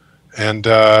 and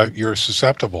you're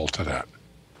susceptible to that.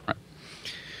 Right.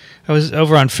 I was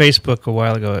over on Facebook a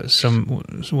while ago.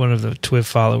 One of the TWiV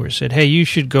followers said, "Hey, you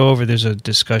should go over. There's a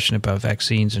discussion about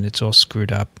vaccines, and it's all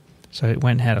screwed up." So I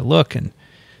went and had a look, and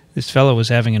this fellow was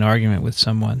having an argument with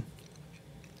someone,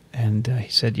 and he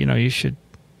said, "You should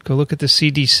go look at the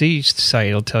CDC site.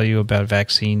 It'll tell you about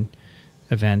vaccine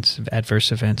events,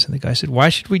 adverse events. And the guy said, why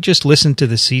should we just listen to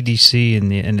the CDC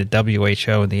and the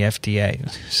WHO and the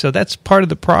FDA? So that's part of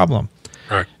the problem.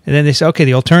 Right. And then they say, okay,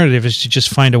 the alternative is to just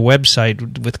find a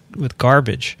website with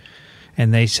garbage.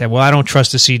 And they said, well, I don't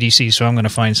trust the CDC, so I'm going to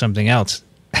find something else.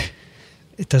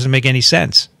 It doesn't make any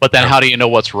sense. But then how do you know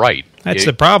what's right? That's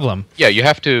the problem. Yeah, you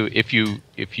have to, if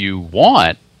you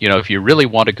want, if you really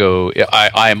want to go,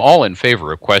 I am all in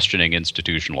favor of questioning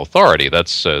institutional authority.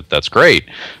 That's great,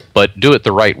 but do it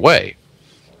the right way.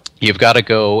 You've got to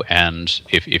go, and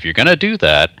if you're going to do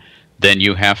that, then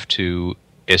you have to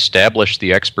establish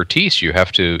the expertise. You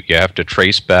have to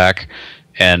trace back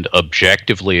and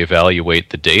objectively evaluate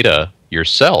the data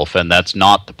yourself, and that's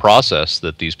not the process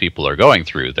that these people are going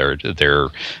through. They're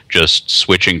just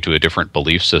switching to a different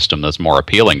belief system that's more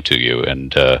appealing to you,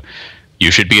 and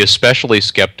you should be especially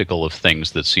skeptical of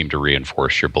things that seem to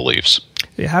reinforce your beliefs.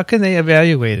 How can they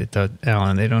evaluate it, though,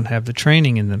 Alan? They don't have the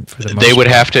training in them for the most They would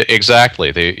part. have to,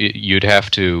 exactly. You'd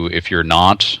have to, if you're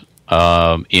not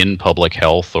in public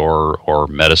health or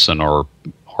medicine or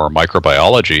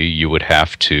microbiology, you would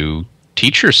have to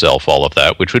teach yourself all of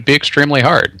that, which would be extremely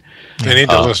hard. They need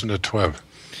to listen to TWiV.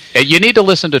 You need to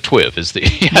listen to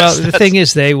TWiV. Well, the thing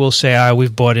is, they will say,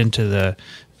 we've bought into the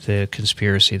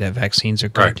conspiracy that vaccines are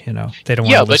good. Right. They don't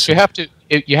want to listen. But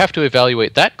you have to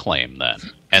evaluate that claim then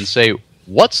and say,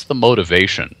 what's the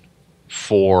motivation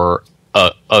for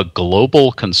a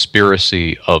global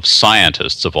conspiracy of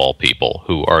scientists of all people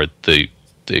who are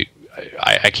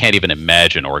I can't even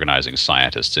imagine organizing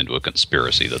scientists into a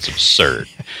conspiracy. That's absurd.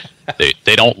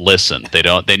 They don't listen.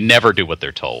 They never do what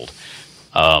they're told.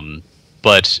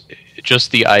 But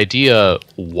just the idea,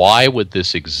 why would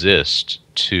this exist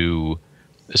to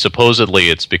supposedly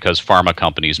it's because pharma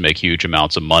companies make huge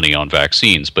amounts of money on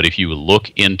vaccines, but if you look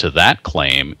into that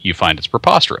claim, you find it's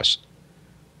preposterous.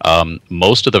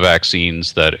 Most of the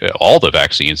vaccines all the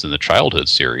vaccines in the childhood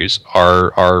series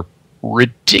are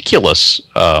ridiculously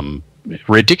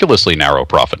narrow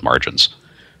profit margins.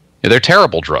 They're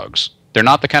terrible drugs. They're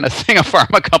not the kind of thing a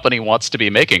pharma company wants to be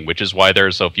making, which is why there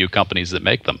are so few companies that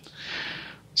make them.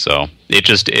 So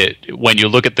when you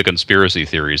look at the conspiracy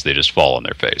theories, they just fall on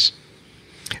their face.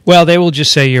 Well, they will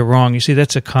just say you're wrong. You see,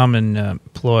 that's a common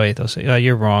ploy. They'll say,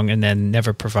 you're wrong, and then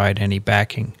never provide any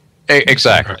backing.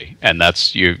 Exactly. And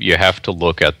that's you have to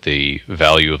look at the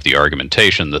value of the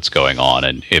argumentation that's going on,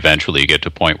 and eventually you get to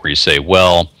a point where you say,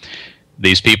 well,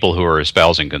 these people who are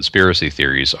espousing conspiracy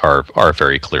theories are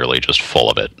very clearly just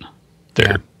full of it.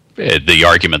 The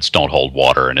arguments don't hold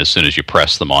water, and as soon as you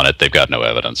press them on it, they've got no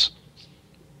evidence.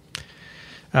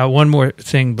 One more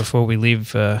thing before we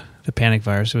leave the panic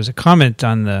virus. There was a comment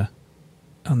on the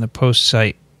post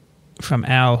site from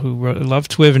Al, who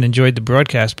loved TWiV and enjoyed the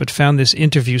broadcast, but found this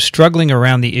interview struggling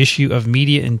around the issue of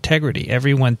media integrity.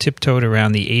 Everyone tiptoed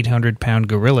around the 800-pound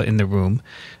gorilla in the room,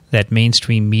 that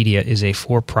mainstream media is a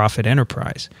for-profit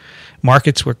enterprise.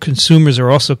 Markets where consumers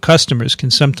are also customers can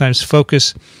sometimes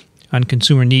focus on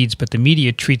consumer needs, but the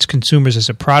media treats consumers as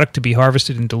a product to be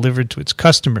harvested and delivered to its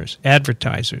customers,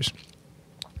 advertisers.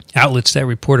 Outlets that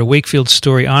report a Wakefield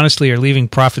story honestly are leaving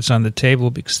profits on the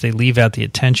table because they leave out the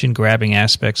attention-grabbing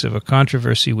aspects of a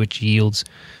controversy which yields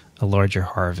a larger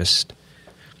harvest.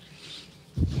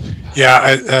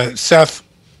 Yeah, Seth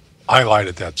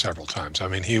highlighted that several times. I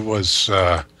mean, he was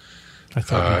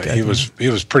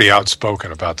he was pretty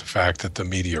outspoken about the fact that the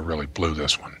media really blew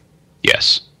this one.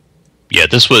 Yes. Yeah,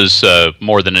 this was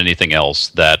more than anything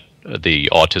else that the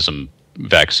autism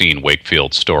vaccine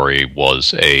Wakefield story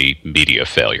was a media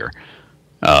failure.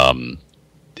 And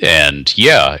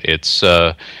yeah, it's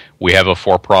we have a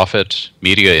for-profit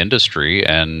media industry,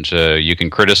 and you can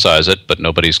criticize it, but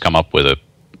nobody's come up with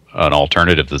an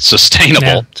alternative that's sustainable.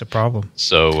 Yeah, it's a problem.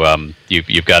 So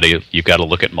you've got to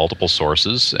look at multiple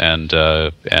sources, and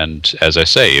as I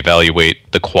say,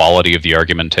 evaluate the quality of the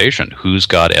argumentation. Who's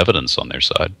got evidence on their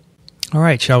side? All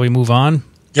right, shall we move on?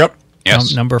 Yep.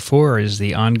 Yes. Number 4 is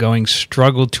the ongoing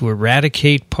struggle to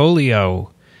eradicate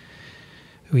polio.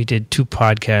 We did 2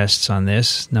 podcasts on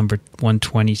this. Number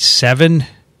 127,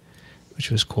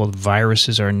 which was called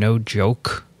Viruses Are No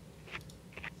Joke.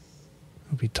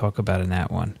 What did we talk about in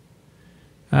that one?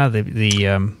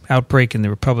 The outbreak in the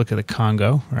Republic of the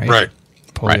Congo, right? Right.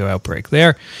 Polio outbreak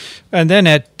there. And then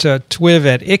at TWiV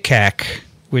at ICAC,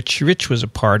 which Rich was a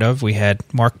part of, we had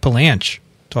Mark Palanch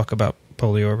talk about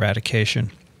polio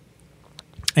eradication.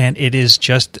 And it is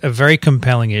just a very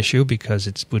compelling issue because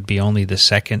it would be only the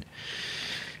second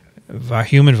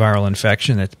human viral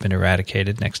infection that's been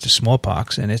eradicated next to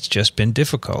smallpox, and it's just been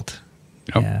difficult.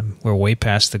 Yep. We're way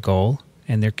past the goal,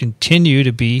 and there continue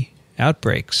to be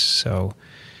outbreaks. So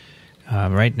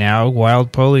right now,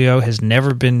 wild polio has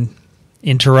never been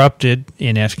interrupted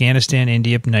in Afghanistan,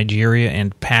 India, Nigeria,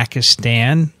 and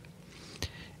Pakistan.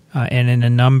 And in a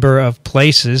number of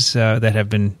places that have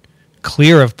been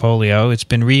clear of polio, it's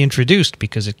been reintroduced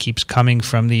because it keeps coming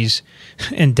from these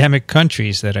endemic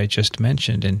countries that I just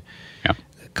mentioned. And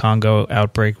the Congo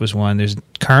outbreak was one. There's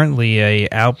currently an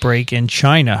outbreak in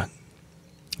China,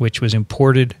 which was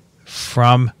imported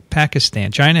from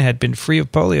Pakistan. China had been free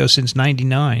of polio since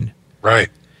 1999. Right.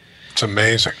 It's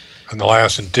amazing. And the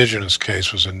last indigenous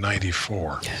case was in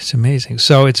 1994. It's amazing.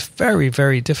 So it's very,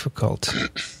 very difficult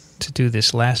to do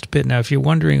this last bit. Now, if you're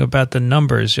wondering about the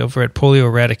numbers, over at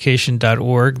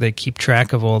polioeradication.org, they keep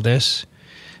track of all this.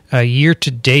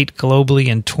 Year-to-date globally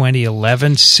in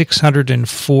 2011,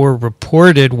 604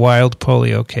 reported wild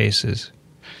polio cases.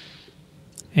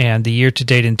 And the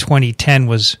year-to-date in 2010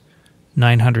 was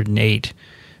 908.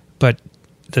 But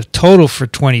the total for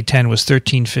 2010 was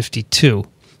 1352.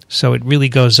 So it really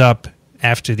goes up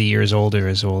after the year is over,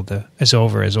 as all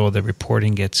the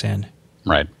reporting gets in.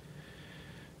 Right.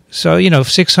 So,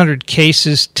 600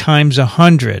 cases times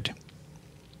 100.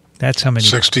 That's how many.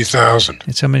 60,000.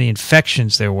 That's how many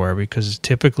infections there were, because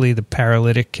typically the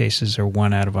paralytic cases are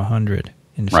 1 out of 100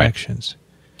 infections.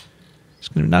 Right.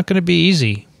 It's not going to be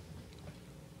easy.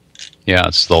 Yeah,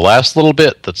 it's the last little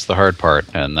bit that's the hard part,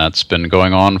 and that's been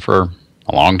going on for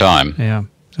a long time. Yeah.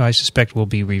 So I suspect we'll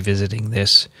be revisiting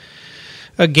this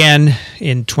again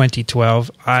in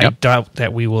 2012. I doubt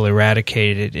that we will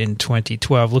eradicate it in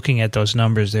 2012. Looking at those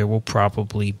numbers, there will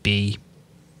probably be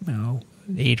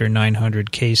 800 or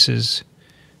 900 cases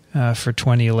for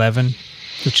 2011,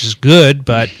 which is good,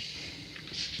 but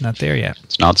not there yet.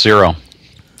 It's not zero.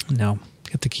 No.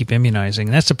 You have to keep immunizing.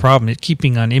 And that's the problem.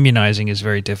 Keeping on immunizing is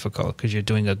very difficult because you're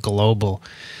doing a global,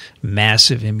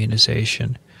 massive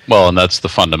immunization. Well, and that's the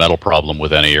fundamental problem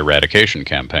with any eradication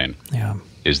campaign. Yeah.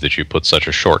 Is that you put such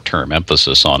a short-term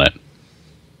emphasis on it.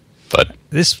 But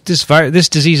this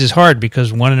disease is hard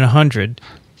because 1 in 100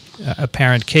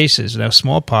 apparent cases. Now,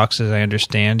 smallpox, as I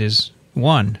understand, is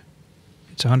 1.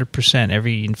 It's 100%.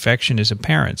 Every infection is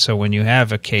apparent. So when you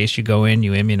have a case, you go in,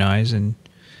 you immunize, and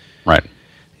right.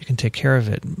 you can take care of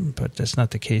it. But that's not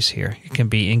the case here. It can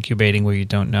be incubating where you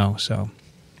don't know. So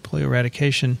polio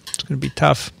eradication, it's going to be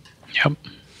tough. Yep.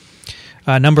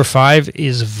 Number 5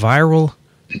 is viral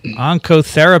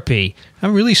oncotherapy.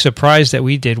 I'm really surprised that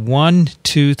we did 1,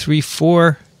 2, 3,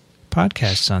 4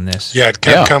 podcasts on this. Yeah, it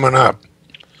kept coming up.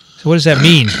 So what does that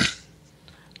mean?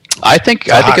 I think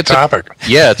it's a topic.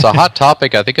 It's a hot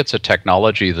topic. I think it's a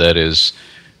technology that is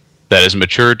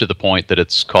matured to the point that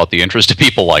it's caught the interest of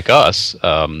people like us.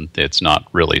 It's not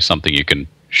really something you can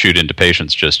shoot into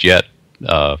patients just yet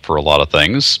for a lot of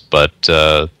things, but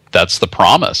that's the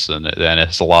promise, and it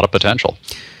has a lot of potential.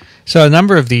 So a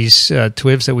number of these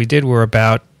TWiVs that we did were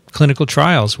about clinical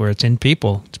trials where it's in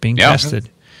people. It's being tested.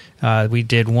 We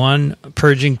did one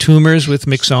purging tumors with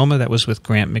myxoma. That was with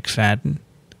Grant McFadden.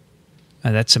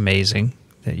 That's amazing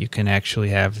that you can actually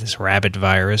have this rabbit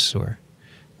virus or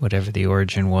whatever the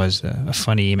origin was, a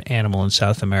funny animal in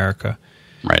South America.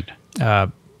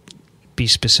 Right. Be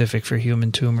specific for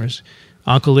human tumors.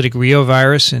 Oncolytic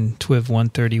reovirus in TWiV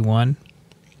 131.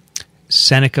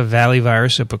 Seneca Valley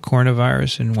virus, a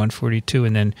picornavirus in 142,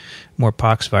 and then more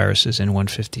pox viruses in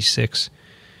 156.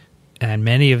 And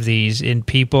many of these in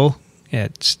people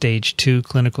at stage 2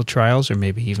 clinical trials, or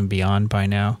maybe even beyond by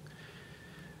now.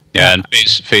 Yeah, and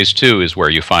phase 2 is where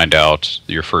you find out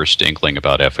your first inkling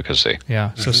about efficacy.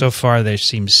 Yeah, so far they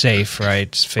seem safe,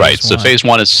 right? So phase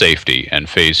 1 is safety, and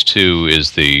phase 2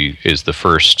 is the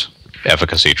first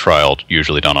efficacy trial,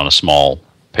 usually done on a small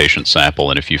patient sample,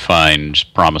 and if you find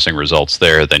promising results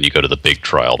there, then you go to the big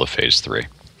trial, the phase 3.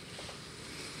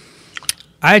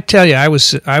 I tell you, I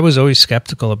was always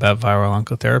skeptical about viral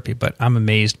oncotherapy, but I'm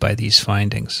amazed by these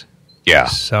findings. Yeah.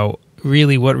 So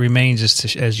really what remains is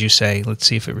to, as you say, let's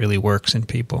see if it really works in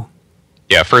people.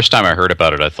 Yeah, first time I heard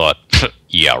about it, I thought,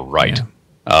 yeah, right.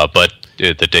 Yeah. But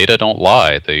the data don't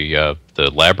lie. The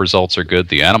lab results are good,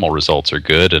 the animal results are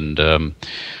good, and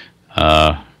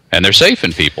they're safe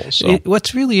in people. So.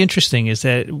 What's really interesting is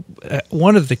that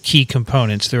one of the key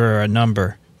components, there are a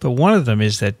number, but one of them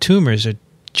is that tumors are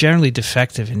generally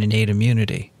defective in innate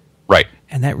immunity. Right.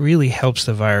 And that really helps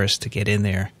the virus to get in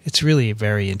there. It's really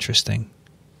very interesting.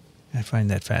 I find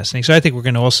that fascinating. So I think we're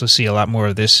going to also see a lot more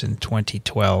of this in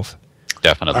 2012.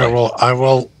 Definitely. I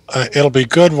will. It'll be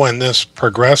good when this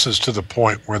progresses to the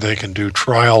point where they can do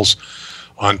trials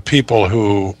on people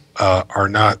who are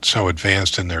not so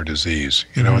advanced in their disease.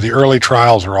 You know, the early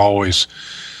trials are always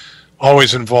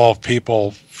involve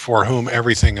people for whom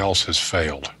everything else has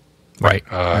failed. Right.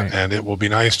 And it will be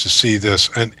nice to see this.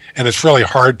 And it's really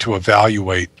hard to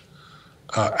evaluate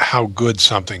how good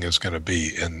something is going to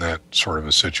be in that sort of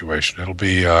a situation. It'll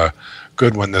be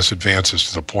good when this advances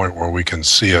to the point where we can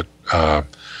see it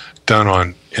done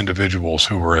on individuals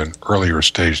who were in earlier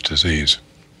stage disease.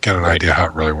 Get an idea how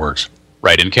it really works.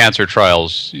 Right. In cancer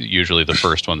trials, usually the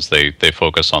first ones, they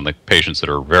focus on the patients that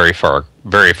are very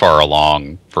far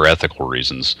along for ethical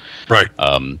reasons. Right.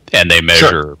 And they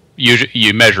measure,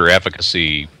 you measure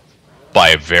efficacy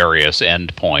by various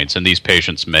endpoints, and these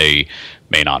patients may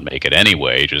not make it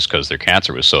anyway just because their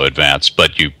cancer was so advanced,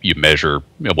 but you measure,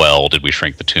 well, did we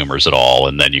shrink the tumors at all,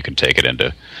 and then you can take it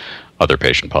into other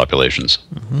patient populations.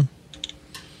 Mm-hmm.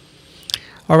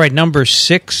 All right, number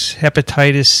 6,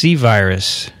 hepatitis C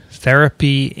virus,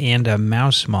 therapy and a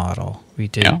mouse model. We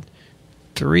did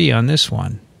 3 on this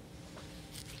one.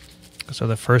 So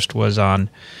the first was on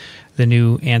the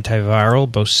new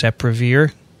antiviral,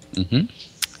 boceprevir. Mm-hmm.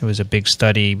 It was a big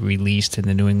study released in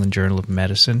the New England Journal of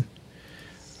Medicine.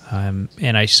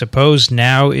 And I suppose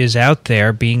now is out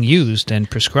there being used and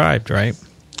prescribed, right?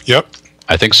 Yep.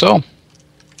 I think so.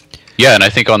 Yeah, and I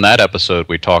think on that episode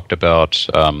we talked about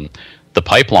the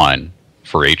pipeline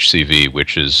for HCV,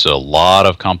 which is a lot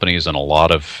of companies and a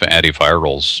lot of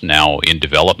antivirals now in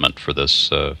development for this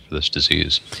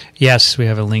disease. Yes, we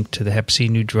have a link to the Hep C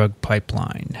new drug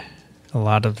pipeline. A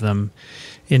lot of them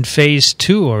in phase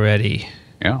 2 already.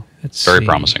 Yeah, it's very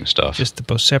promising stuff. Just the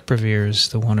boceprevir is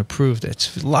the one approved.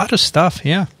 It's a lot of stuff,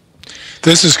 yeah.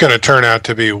 This is going to turn out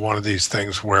to be one of these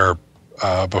things where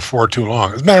before too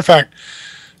long. As a matter of fact,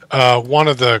 one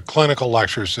of the clinical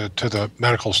lectures to the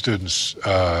medical students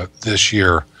this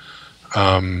year,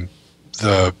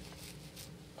 the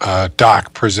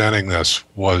doc presenting this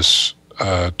was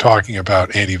talking about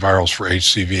antivirals for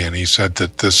HCV, and he said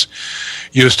that this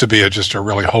used to be just a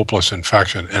really hopeless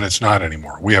infection, and it's not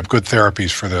anymore. We have good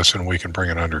therapies for this, and we can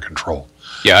bring it under control.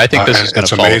 Yeah, I think this is going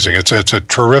to follow. It's amazing. It's a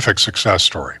terrific success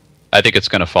story. I think it's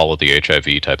going to follow the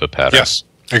HIV type of pattern. Yes,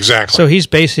 exactly. So he's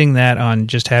basing that on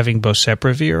just having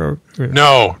boceprevir? Or?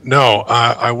 No.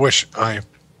 I wish I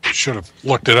should have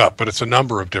looked it up, but it's a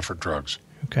number of different drugs.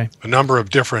 Okay. A number of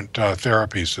different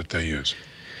therapies that they use.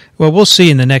 Well, we'll see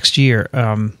in the next year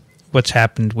what's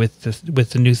happened with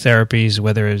the new therapies,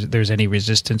 whether there's any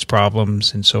resistance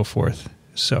problems and so forth.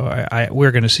 So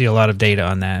we're going to see a lot of data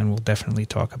on that, and we'll definitely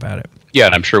talk about it. Yeah,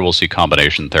 and I'm sure we'll see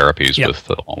combination therapies with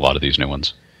a lot of these new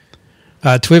ones.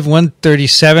 TWiV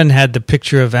 137 had the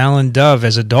picture of Alan Dove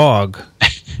as a dog.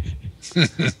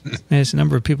 There's a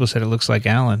number of people said it looks like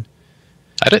Alan.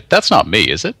 That's not me,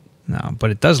 is it? No,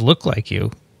 but it does look like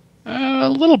you. A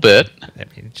little bit. I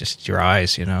mean, just your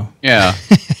eyes, you know. Yeah.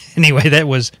 Anyway, that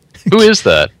was... Who is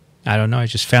that? I don't know. I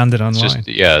just found it online.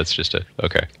 It's just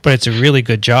okay. But it's a really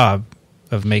good job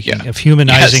of of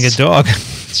humanizing a dog.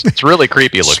 It's really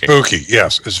creepy looking. Spooky,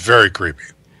 yes. It's very creepy.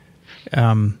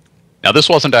 Now, this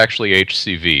wasn't actually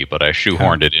HCV, but I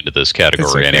shoehorned it into this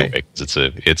category anyway. It's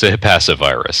a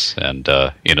hepatovirus, and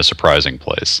in a surprising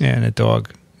place. Yeah, and a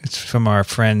dog. It's from our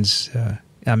friends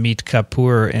Amit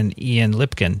Kapoor and Ian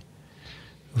Lipkin,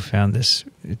 who found this.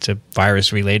 It's a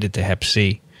virus related to Hep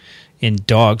C in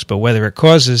dogs, but whether it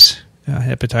causes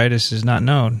hepatitis is not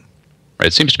known. Right,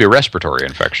 it seems to be a respiratory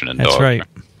infection in dogs.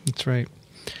 That's right.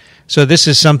 So this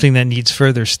is something that needs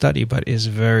further study, but is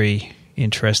very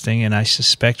interesting, and I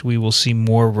suspect we will see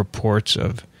more reports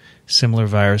of similar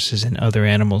viruses in other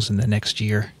animals in the next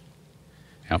year.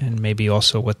 Yep. And maybe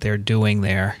also what they're doing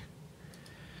there.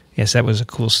 Yes, that was a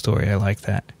cool story. I like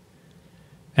that.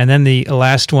 And then the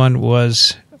last one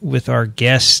was with our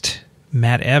guest,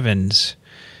 Matt Evans,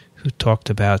 who talked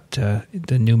about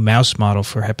the new mouse model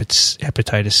for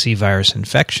hepatitis C virus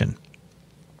infection,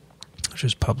 which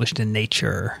was published in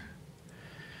Nature.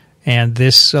 And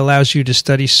this allows you to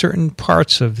study certain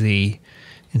parts of the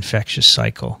infectious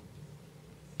cycle,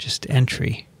 just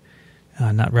entry,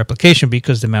 not replication,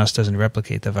 because the mouse doesn't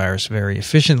replicate the virus very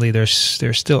efficiently. There's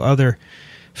still other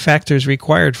factors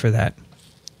required for that.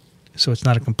 So it's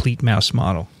not a complete mouse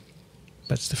model.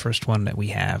 That's the first one that we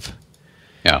have.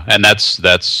 Yeah, and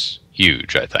that's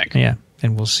huge, I think. Yeah,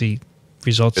 and we'll see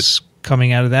results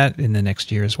coming out of that in the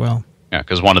next year as well. Yeah,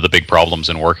 because one of the big problems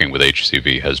in working with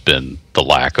HCV has been the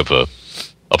lack of a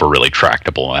really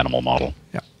tractable animal model.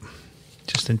 Yeah,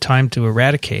 just in time to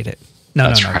eradicate it. No,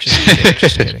 right.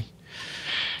 Just kidding.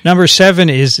 Number 7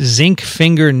 is zinc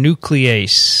finger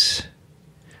nuclease.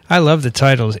 I love the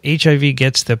titles. HIV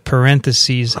gets the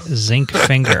parentheses zinc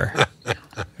finger.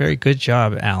 Very good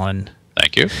job, Alan.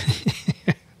 Thank you.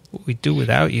 What we do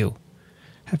without you.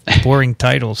 Have boring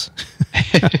titles.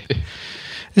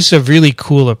 This is a really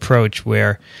cool approach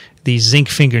where these zinc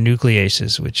finger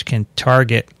nucleases, which can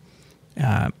target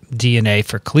DNA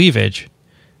for cleavage,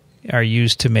 are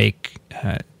used to make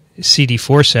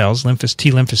CD4 cells,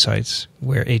 T lymphocytes,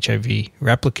 where HIV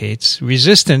replicates,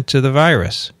 resistant to the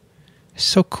virus. It's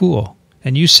so cool.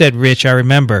 And you said, Rich, I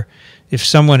remember, if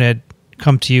someone had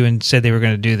come to you and said they were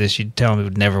going to do this, you'd tell them it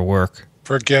would never work.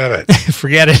 Forget it.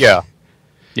 Forget it. Yeah.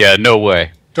 Yeah, no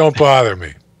way. Don't bother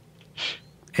me.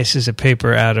 This is a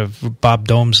paper out of Bob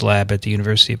Dome's lab at the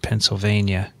University of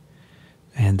Pennsylvania.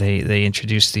 And they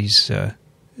introduced these a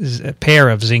pair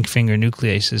of zinc finger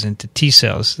nucleases into T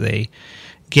cells. They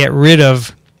get rid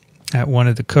of one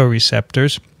of the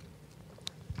co-receptors.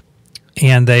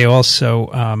 And they also,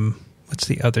 what's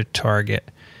the other target?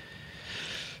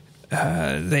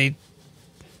 They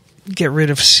get rid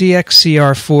of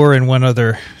CXCR4 and one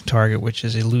other target, which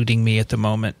is eluding me at the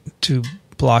moment, to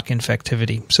block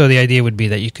infectivity. So the idea would be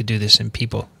that you could do this in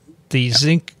people.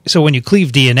 So when you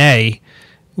cleave DNA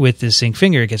with this zinc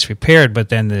finger, it gets repaired, but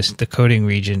then the coding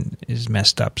region is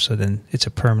messed up. So then it's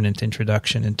a permanent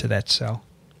introduction into that cell.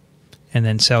 And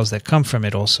then cells that come from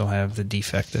it also have the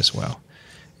defect as well.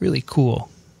 Really cool.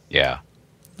 Yeah.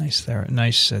 Nice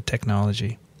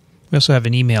technology. We also have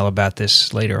an email about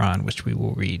this later on, which we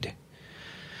will read.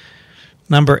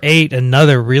 Number 8,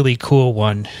 another really cool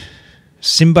one.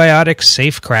 Symbiotic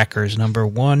Safecrackers, number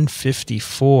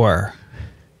 154.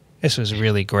 This was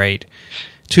really great.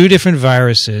 2 different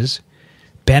viruses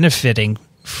benefiting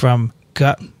from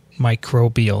gut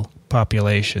microbial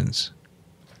populations.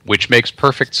 Which makes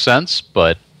perfect sense,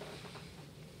 but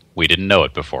we didn't know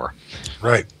it before.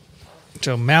 Right.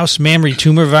 So mouse mammary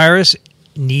tumor virus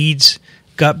needs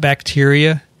gut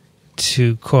bacteria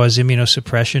to cause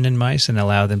immunosuppression in mice and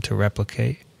allow them to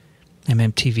replicate.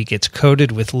 MMTV gets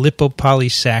coated with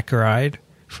lipopolysaccharide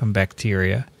from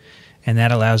bacteria, and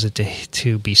that allows it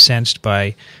to be sensed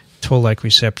by toll-like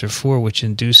receptor 4, which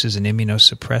induces an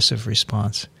immunosuppressive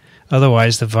response.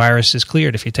 Otherwise, the virus is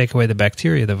cleared. If you take away the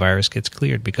bacteria, the virus gets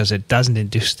cleared because it doesn't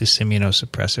induce this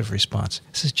immunosuppressive response.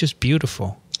 This is just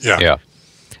beautiful. Yeah.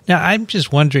 Now, I'm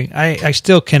just wondering, I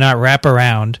still cannot wrap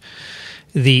around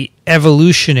the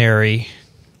evolutionary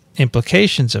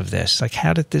implications of this. Like,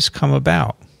 how did this come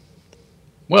about?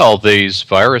 Well, these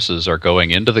viruses are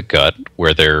going into the gut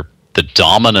where the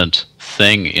dominant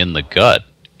thing in the gut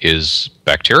is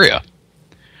bacteria.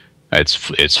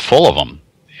 It's full of them,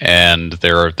 and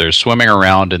they're swimming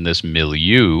around in this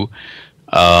milieu.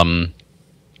 I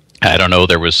don't know.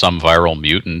 There was some viral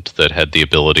mutant that had the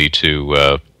ability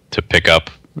to pick up.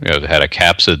 Had a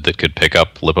capsid that could pick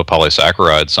up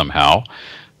lipopolysaccharide somehow.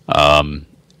 And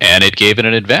it gave it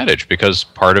an advantage because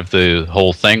part of the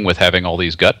whole thing with having all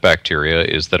these gut bacteria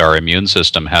is that our immune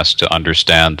system has to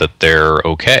understand that they're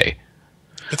okay.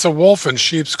 It's a wolf in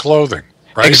sheep's clothing,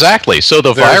 right? Exactly. So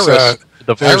there's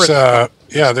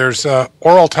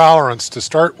oral tolerance to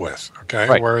start with, okay,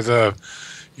 right, where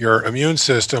your immune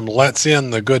system lets in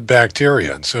the good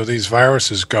bacteria, and so these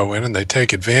viruses go in and they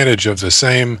take advantage of the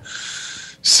same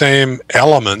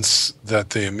elements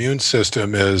that the immune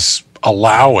system is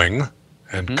allowing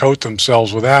and coat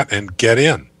themselves with that and get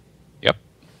in. Yep.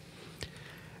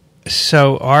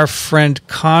 So our friend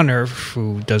Connor,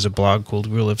 who does a blog called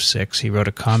Rule of Six, he wrote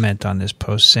a comment on this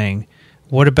post saying,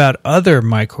 what about other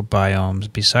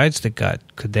microbiomes besides the gut?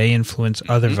 Could they influence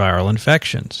other viral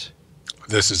infections?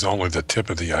 This is only the tip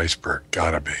of the iceberg.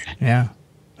 Gotta be. Yeah,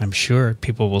 I'm sure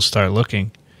people will start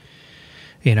looking.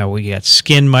 We got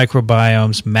skin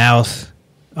microbiomes, mouth,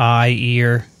 eye,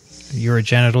 ear,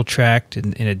 urogenital tract,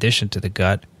 in addition to the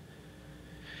gut.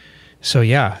 So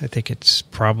yeah, I think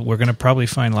we're going to probably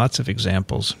find lots of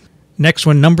examples. Next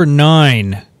one, number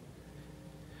 9,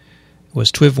 was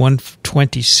TWiV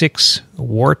 126,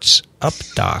 Warts Up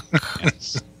Doc.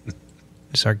 It's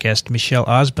our guest Michelle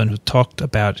Osborne, who talked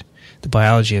about the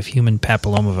biology of human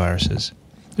papillomaviruses.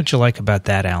 What did you like about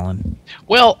that, Alan?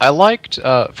 Well, I liked.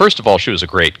 First of all, she was a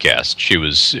great guest. She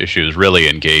was really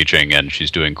engaging, and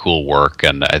she's doing cool work,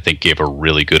 and I think gave a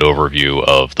really good overview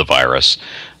of the virus.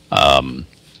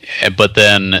 But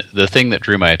then the thing that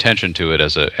drew my attention to it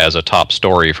as a top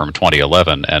story from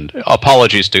 2011, and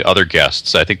apologies to other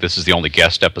guests, I think this is the only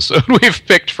guest episode we've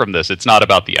picked from this. It's not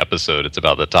about the episode; it's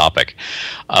about the topic.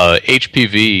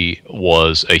 HPV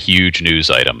was a huge news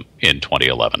item in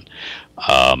 2011.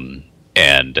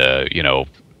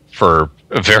 For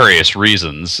various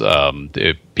reasons,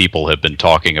 people have been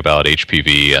talking about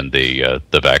HPV and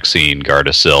the vaccine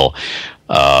Gardasil,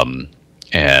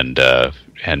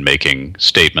 and making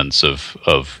statements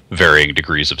of varying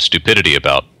degrees of stupidity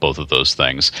about both of those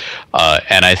things.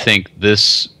 And I think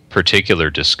this particular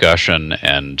discussion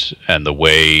and the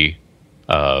way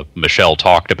Michelle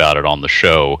talked about it on the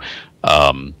show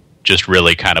just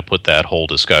really kind of put that whole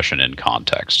discussion in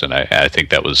context. And I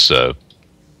think that was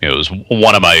it was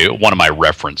one of my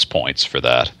reference points for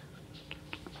that.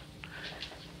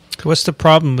 What's the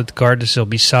problem with Gardasil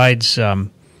besides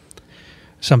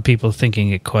some people thinking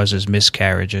it causes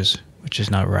miscarriages, which is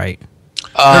not right?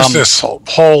 There's this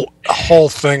whole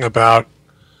thing about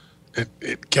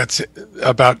it gets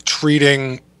about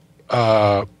treating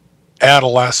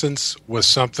adolescents with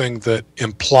something that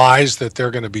implies that they're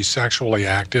going to be sexually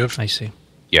active. I see.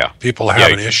 Yeah. People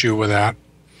have an issue with that.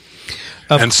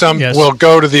 And some yes. will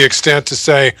go to the extent to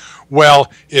say, well,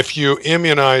 if you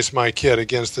immunize my kid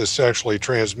against this sexually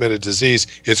transmitted disease,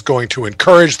 it's going to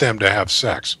encourage them to have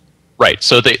sex. Right.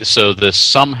 So this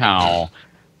somehow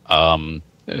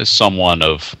someone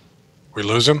of... We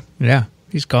lose him? Yeah,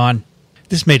 he's gone.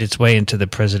 This made its way into the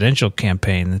presidential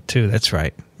campaign, too. That's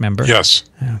right. Remember? Yes.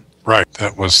 Yeah. Right.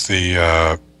 That was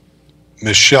the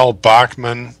Michelle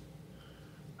Bachmann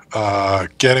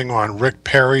getting on Rick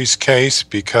Perry's case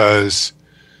because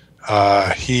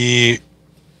he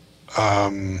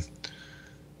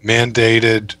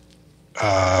mandated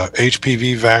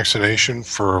HPV vaccination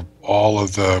for all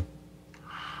of the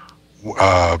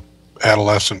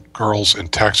adolescent girls in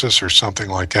Texas or something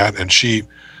like that, and she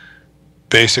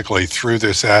basically threw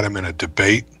this at him in a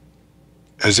debate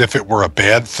as if it were a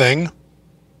bad thing.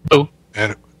 Oh.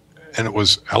 And it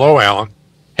was, hello, Alan.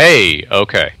 Hey,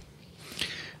 okay.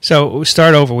 So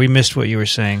start over. We missed what you were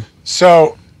saying.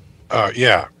 So,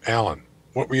 yeah, Alan,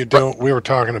 what were you doing? We were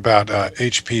talking about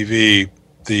HPV,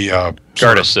 the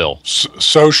Gardasil.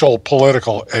 Social,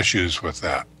 political issues with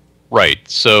that. Right.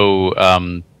 So,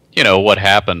 what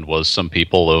happened was some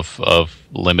people of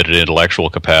limited intellectual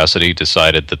capacity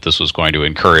decided that this was going to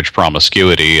encourage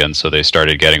promiscuity, and so they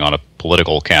started getting on a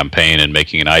political campaign and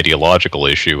making an ideological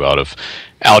issue out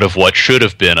of what should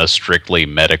have been a strictly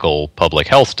medical public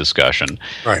health discussion.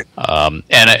 Right.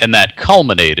 And that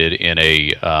culminated in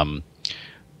a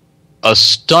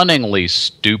stunningly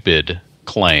stupid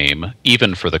claim,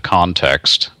 even for the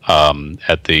context,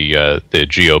 at the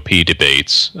GOP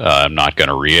debates. I'm not going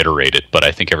to reiterate it, but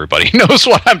I think everybody knows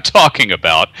what I'm talking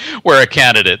about, where a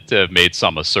candidate made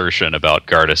some assertion about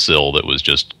Gardasil that was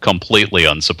just completely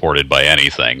unsupported by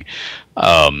anything.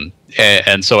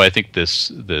 And so I think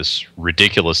this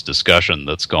ridiculous discussion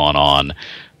that's gone on,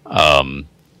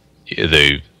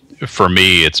 for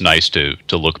me, it's nice to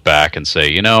look back and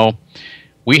say,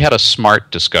 we had a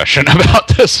smart discussion about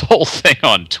this whole thing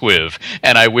on TWiV,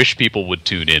 and I wish people would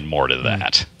tune in more to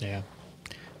that. Yeah.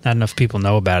 Not enough people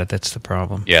know about it. That's the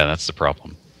problem. Yeah, that's the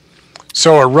problem.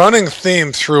 So a running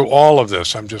theme through all of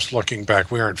this, I'm just looking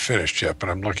back. We aren't finished yet, but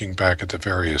I'm looking back at the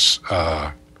various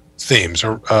themes,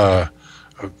 or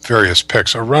various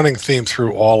picks. A running theme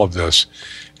through all of this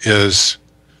is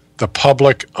the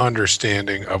public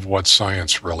understanding of what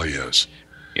science really is.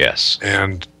 Yes.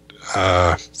 And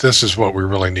this is what we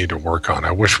really need to work on.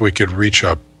 I wish we could reach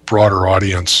a broader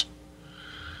audience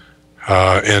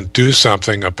and do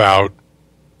something about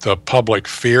the public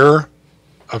fear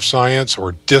of science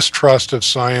or distrust of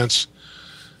science,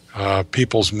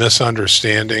 people's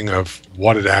misunderstanding of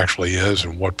what it actually is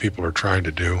and what people are trying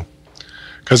to do.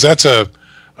 Because that's a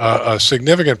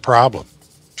significant problem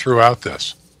throughout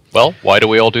this. Well, why do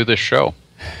we all do this show?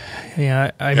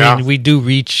 Yeah, I mean, we do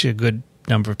reach a good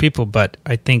number of people, but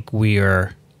I think we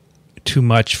are too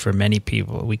much for many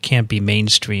people. We can't be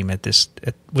mainstream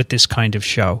with this kind of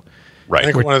show. Right.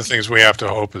 I think one of the things we have to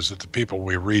hope is that the people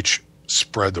we reach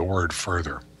spread the word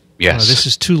further. Yes. This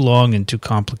is too long and too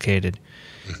complicated.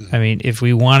 I mean, if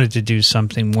we wanted to do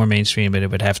something more mainstream, it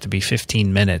would have to be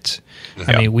 15 minutes.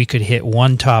 I mean, we could hit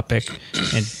one topic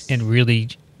and really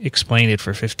explain it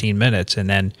for 15 minutes, and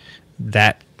then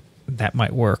that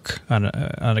might work on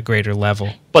a greater level.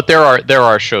 But there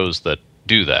are shows that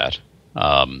do that.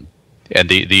 And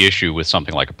the issue with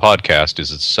something like a podcast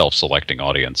is it's a self-selecting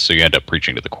audience, so you end up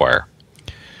preaching to the choir.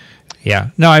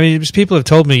 Yeah. No, I mean, people have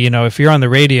told me, if you're on the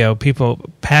radio, people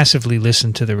passively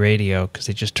listen to the radio because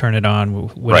they just turn it on,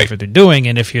 whatever they're doing,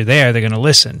 and if you're there, they're going to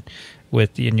listen.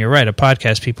 And you're right, a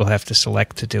podcast, people have to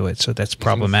select to do it, so that's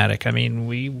problematic. I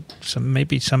mean,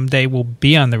 maybe someday we'll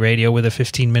be on the radio with a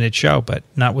 15-minute show, but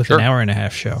not with an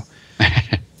hour-and-a-half show.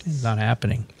 It's not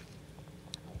happening.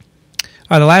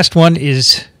 The last one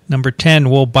is number 10,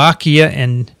 Wolbachia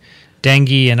and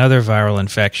dengue and other viral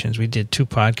infections. We did 2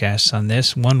 podcasts on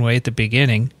this. One way at the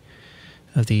beginning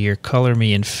of the year, Color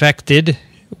Me Infected.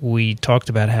 We talked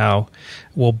about how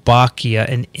Wolbachia,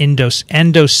 an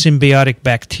endosymbiotic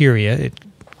bacteria, it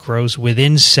grows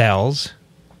within cells.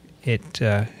 It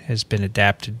has been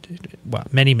adapted. Well,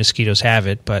 many mosquitoes have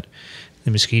it, but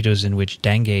the mosquitoes in which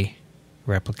dengue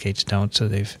replicates don't. So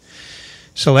they've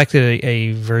selected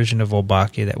a version of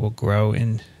Wolbachia that will grow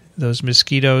in those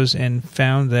mosquitoes and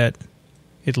found that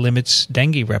it limits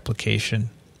dengue replication.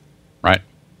 Right.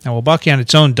 Now, Wolbachia on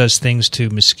its own does things to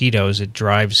mosquitoes. It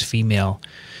drives female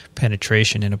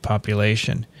penetration in a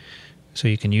population. So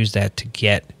you can use that to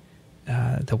get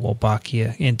the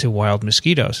Wolbachia into wild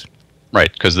mosquitoes.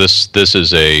 Right, because this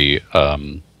is a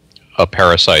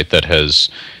parasite that has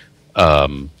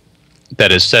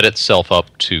set itself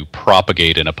up to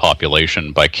propagate in a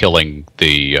population by killing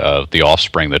the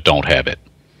offspring that don't have it.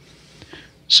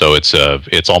 So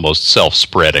it's almost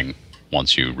self-spreading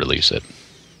once you release it.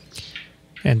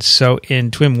 And so in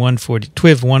TWiV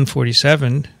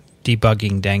 147,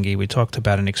 debugging dengue, we talked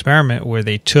about an experiment where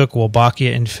they took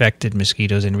Wolbachia-infected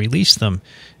mosquitoes and released them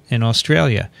in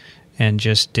Australia and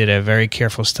just did a very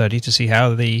careful study to see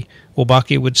how the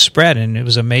Wolbachia would spread. And it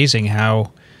was amazing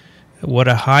what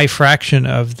a high fraction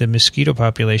of the mosquito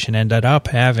population ended up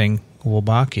having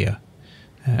Wolbachia,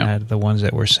 the ones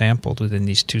that were sampled within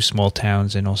these two small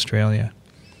towns in Australia.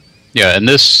 Yeah, and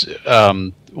this,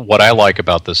 what I like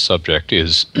about this subject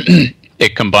is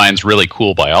it combines really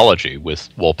cool biology with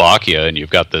Wolbachia, and you've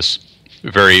got this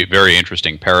very, very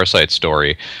interesting parasite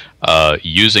story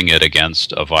using it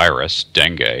against a virus,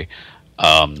 dengue.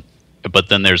 But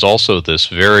then there's also this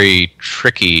very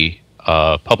tricky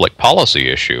public policy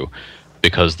issue,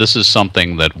 because this is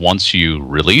something that once you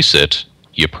release it,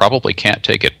 you probably can't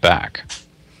take it back.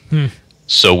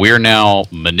 So we're now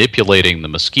manipulating the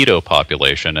mosquito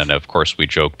population, and of course we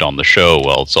joked on the show,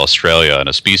 well, it's Australia and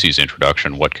a species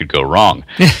introduction, what could go wrong?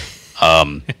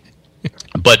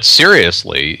 But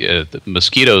seriously, the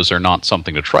mosquitoes are not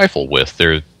something to trifle with.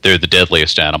 They're the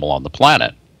deadliest animal on the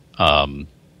planet.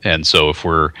 And so if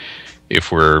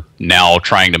we're now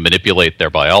trying to manipulate their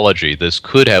biology, this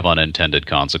could have unintended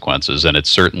consequences, and it's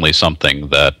certainly something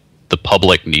that the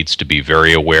public needs to be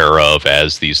very aware of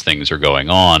as these things are going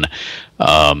on.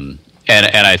 And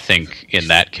I think in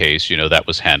that case, that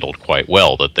was handled quite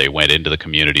well, that they went into the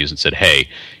communities and said, hey,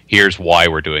 here's why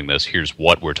we're doing this, here's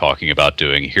what we're talking about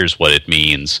doing, here's what it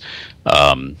means,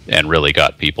 and really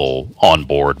got people on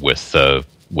board with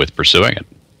pursuing it.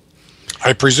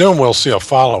 I presume we'll see a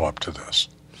follow-up to this.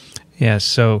 Yeah,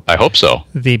 so I hope so.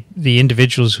 The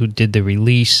individuals who did the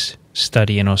release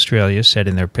study in Australia said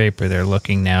in their paper they're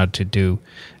looking now to do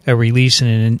a release in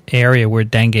an area where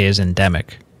dengue is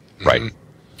endemic. Right.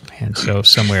 And so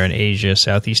somewhere in Asia,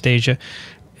 Southeast Asia,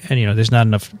 and there's not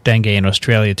enough dengue in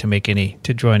Australia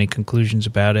to draw any conclusions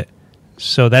about it.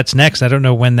 So that's next. I don't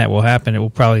know when that will happen. It will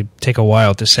probably take a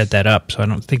while to set that up. So I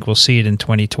don't think we'll see it in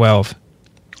 2012.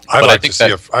 I'd like to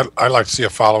see a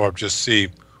follow-up, just see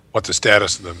what the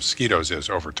status of the mosquitoes is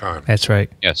over time. That's right.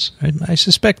 Yes. I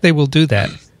suspect they will do that.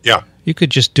 Yeah. You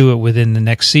could just do it within the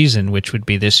next season, which would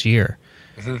be this year.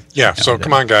 Mm-hmm. Yeah, so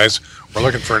come on, guys. We're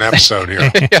looking for an episode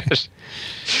here. Yes.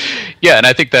 Yeah, and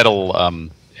I think that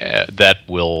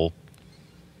will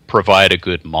provide a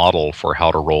good model for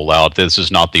how to roll out. This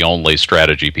is not the only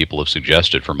strategy people have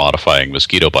suggested for modifying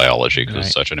mosquito biology, because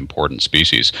it's such an important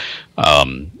species.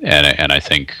 And I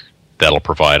think that'll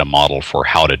provide a model for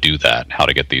how to do that, how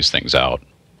to get these things out.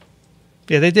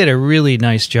 Yeah, they did a really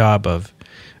nice job of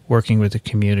working with the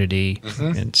community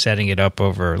and setting it up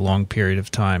over a long period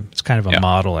of time. It's kind of a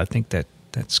model. I think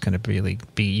that's going to really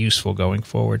be useful going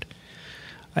forward.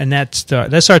 And that's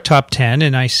our top 10,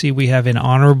 and I see we have an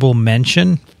honorable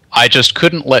mention. I just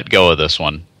couldn't let go of this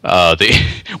one.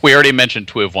 We already mentioned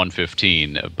TWiV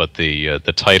 115, but the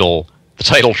title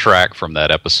track from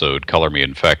that episode, Color Me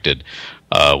Infected,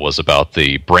 was about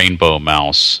the brainbow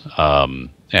mouse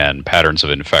and patterns of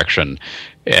infection.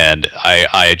 And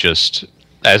I just,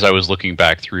 as I was looking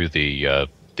back through the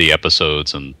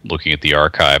episodes and looking at the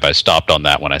archive, I stopped on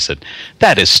that one. I said,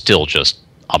 that is still just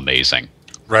amazing.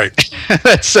 Right.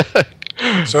 So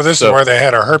this is where they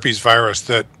had a herpes virus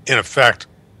that, in effect,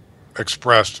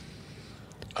 expressed.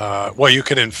 You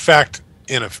can infect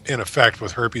in effect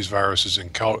with herpes viruses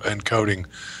encoding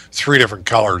 3 different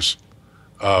colors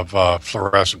of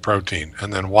fluorescent protein,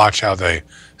 and then watch how they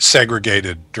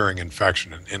segregated during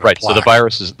infection in right. a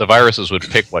plaque. So the viruses would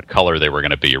pick what color they were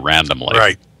going to be randomly.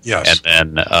 Right. Yes.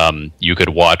 And then you could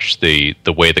watch the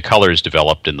way the colors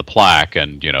developed in the plaque,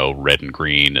 and red and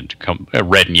green and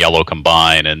red and yellow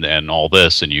combine, and all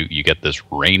this, and you get this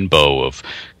rainbow of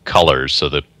colors. So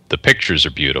the pictures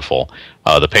are beautiful.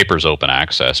 The paper's open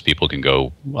access; people can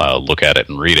go look at it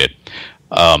and read it.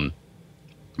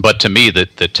 But to me, the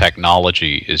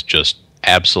technology is just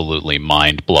absolutely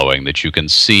mind-blowing, that you can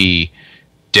see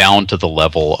down to the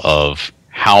level of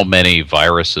how many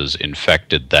viruses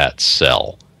infected that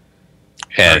cell,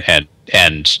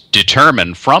 and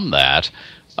determine from that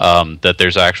that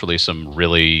there's actually some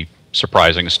really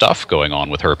surprising stuff going on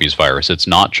with herpes virus. It's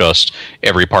not just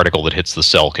every particle that hits the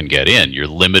cell can get in. You're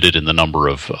limited in the number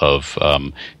of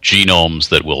genomes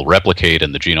that will replicate,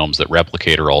 and the genomes that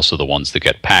replicate are also the ones that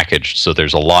get packaged. So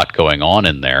there's a lot going on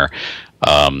in there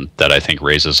that I think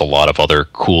raises a lot of other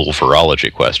cool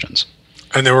virology questions.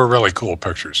 And they were really cool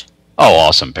pictures. Oh,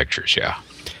 awesome pictures, yeah.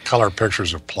 Color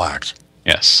pictures of plaques.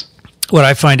 Yes. What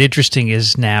I find interesting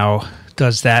is now,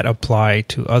 does that apply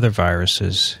to other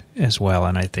viruses as well?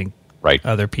 And I think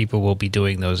other people will be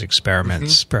doing those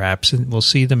experiments, perhaps, and we'll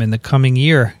see them in the coming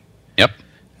year. Yep.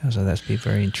 So that'd be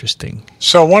very interesting.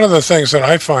 So one of the things that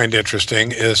I find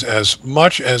interesting is, as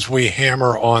much as we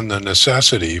hammer on the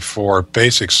necessity for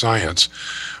basic science,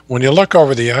 when you look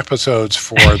over the episodes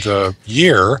for the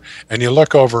year and you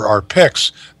look over our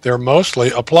picks, they're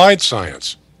mostly applied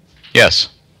science. Yes.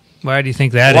 Why do you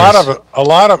think that is?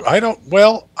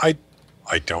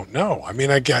 I don't know. I mean,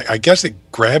 I guess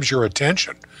it grabs your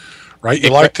attention, right? You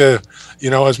like to,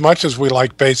 as much as we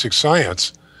like basic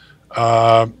science,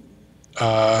 it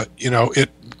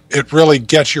really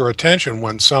gets your attention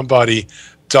when somebody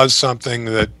does something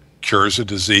that cures a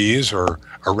disease or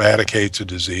eradicates a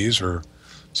disease or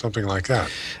something like that.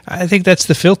 I think that's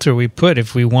the filter we put.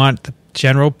 If we want the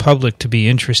general public to be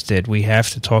interested, we have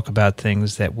to talk about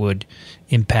things that would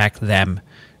impact them.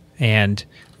 And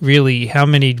really, how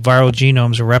many viral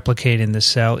genomes replicate in the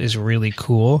cell is really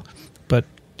cool, but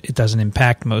it doesn't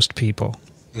impact most people.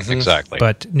 Exactly.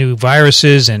 But new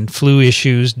viruses and flu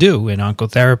issues do, in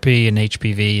oncotherapy and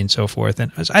HPV and so forth.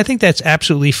 And I think that's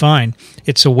absolutely fine.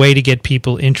 It's a way to get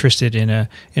people interested in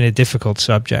a difficult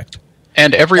subject.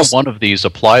 And every one of these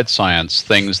applied science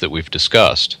things that we've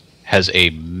discussed has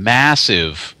a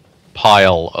massive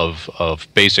pile of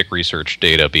basic research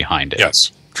data behind it.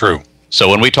 Yes, true. So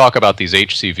when we talk about these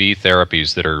HCV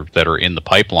therapies that are in the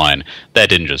pipeline, that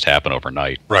didn't just happen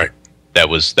overnight. Right. That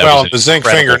was the zinc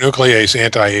finger nuclease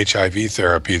anti-HIV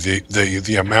therapy.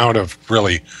 The amount of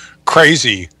really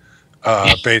crazy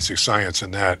basic science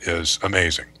in that is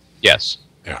amazing. Yes.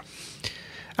 Yeah.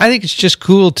 I think it's just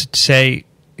cool to say,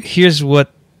 here's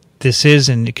what this is,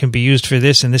 and it can be used for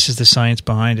this, and this is the science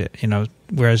behind it.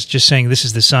 Whereas just saying this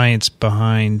is the science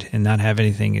behind and not have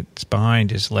anything it's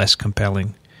behind is less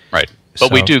compelling. Right.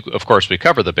 But we do, of course, we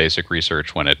cover the basic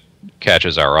research when it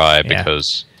catches our eye,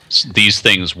 because these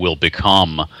things will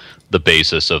become the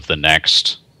basis of the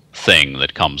next thing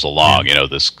that comes along.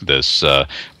 This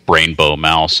rainbow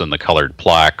mouse and the colored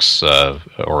plaques,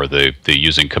 or the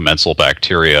using commensal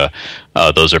bacteria.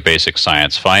 Those are basic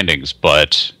science findings,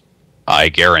 but I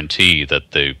guarantee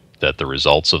that the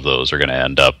results of those are going to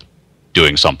end up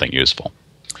doing something useful.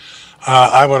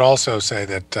 I would also say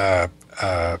that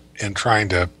in trying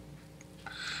to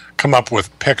come up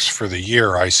with picks for the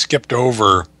year, I skipped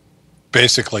over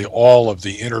basically all of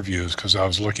the interviews because I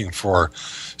was looking for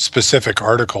specific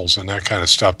articles and that kind of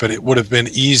stuff. But it would have been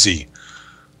easy,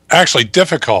 actually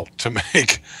difficult, to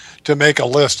make a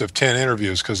list of 10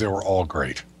 interviews because they were all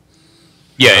great.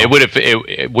 Yeah, it would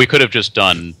have. We could have just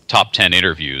done top 10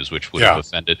 interviews, which would have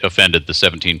offended the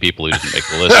 17 people who didn't make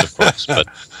the list, of course.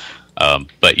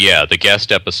 But yeah, the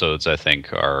guest episodes I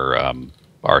think are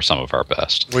some of our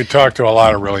best. We talked to a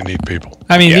lot of really neat people.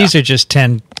 I mean, these are just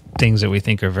 10 things that we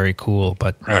think are very cool,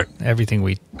 but everything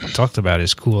we talked about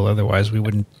is cool. Otherwise, we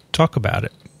wouldn't talk about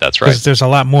it. That's right. Because there's a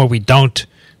lot more we don't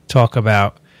talk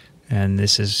about. And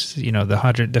this is,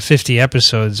 the 50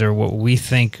 episodes are what we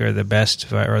think are the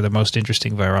best or the most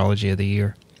interesting virology of the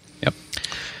year. Yep.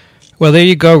 Well, there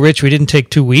you go, Rich. We didn't take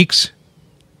 2 weeks.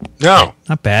 No.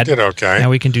 Not bad. Did okay. Now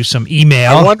we can do some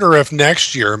email. I wonder if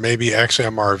next year maybe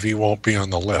XMRV won't be on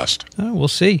the list. Oh, we'll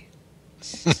see.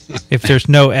 If there's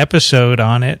no episode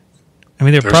on it. I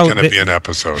mean, there's going to be an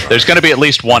episode. There's going to be at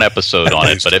least one episode on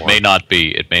it, but it may not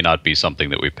be. It may not be something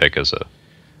that we pick as a.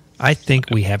 I think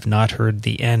we have not heard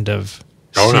the end of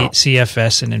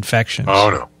CFS and infections. Oh,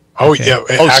 no. Oh, okay. Yeah.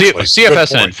 Actually,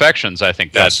 CFS and infections, I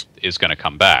think that is going to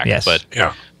come back. Yes. But,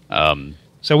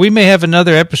 so we may have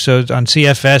another episode on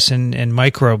CFS and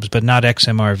microbes, but not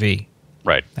XMRV.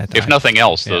 Right. If nothing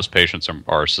else, those patients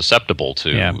are susceptible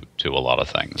to a lot of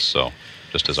things. So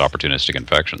just as opportunistic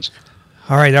infections.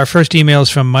 All right, our first email is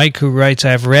from Mike, who writes,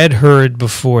 I've heard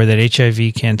before that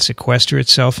HIV can sequester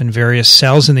itself in various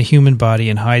cells in the human body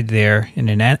and hide there in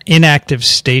an inactive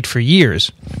state for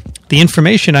years. The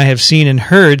information I have seen and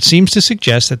heard seems to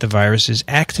suggest that the virus is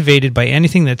activated by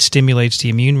anything that stimulates the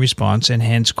immune response and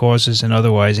hence causes an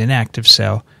otherwise inactive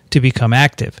cell to become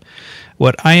active.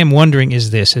 What I am wondering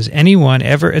is this: has anyone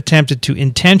ever attempted to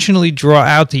intentionally draw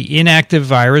out the inactive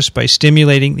virus by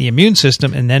stimulating the immune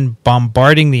system and then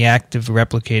bombarding the active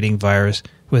replicating virus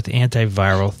with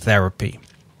antiviral therapy?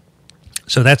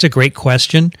 So that's a great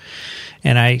question,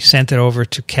 and I sent it over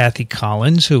to Kathy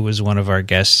Collins, who was one of our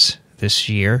guests this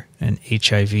year, an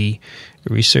HIV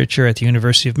researcher at the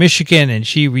University of Michigan, and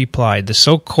she replied, "The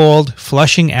so-called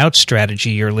flushing out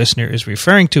strategy your listener is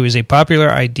referring to is a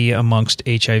popular idea amongst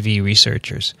HIV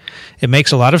researchers. It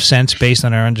makes a lot of sense based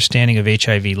on our understanding of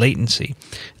HIV latency.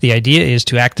 The idea is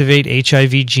to activate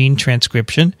HIV gene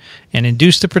transcription and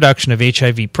induce the production of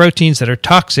HIV proteins that are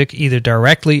toxic either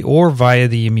directly or via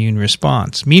the immune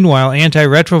response. Meanwhile,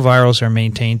 antiretrovirals are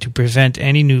maintained to prevent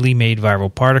any newly made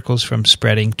viral particles from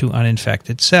spreading to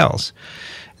uninfected cells.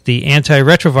 The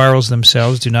antiretrovirals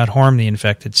themselves do not harm the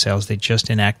infected cells. They just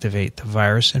inactivate the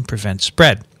virus and prevent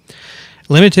spread.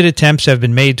 Limited attempts have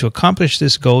been made to accomplish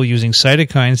this goal using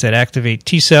cytokines that activate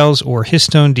T cells or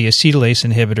histone deacetylase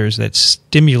inhibitors that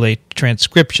stimulate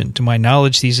transcription. To my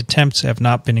knowledge, these attempts have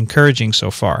not been encouraging so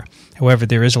far. However,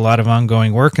 there is a lot of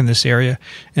ongoing work in this area,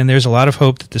 and there's a lot of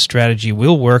hope that the strategy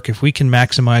will work if we can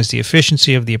maximize the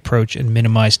efficiency of the approach and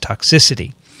minimize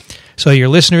toxicity. So your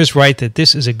listener is right that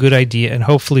this is a good idea, and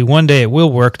hopefully one day it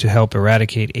will work to help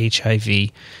eradicate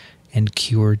HIV and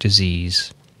cure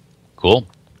disease." Cool.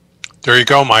 There you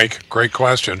go, Mike. Great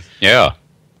question. Yeah.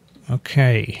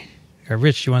 Okay.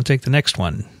 Rich, you want to take the next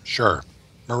one? Sure.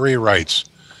 Marie writes,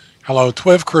 "Hello,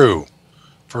 TWiV crew.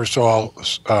 First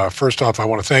off, I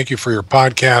want to thank you for your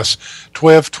podcasts,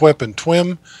 TWiV, TWIP, and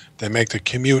TWIM. They make the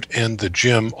commute and the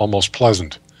gym almost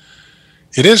pleasant.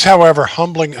 It is, however,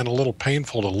 humbling and a little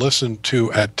painful to listen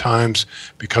to at times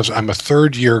because I'm a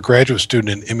third-year graduate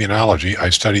student in immunology. I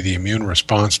study the immune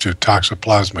response to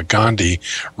Toxoplasma gondii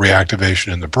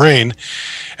reactivation in the brain,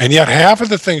 and yet half of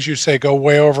the things you say go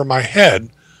way over my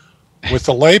head, with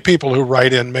the lay people who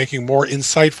write in making more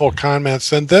insightful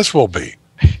comments than this will be.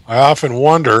 I often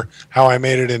wonder how I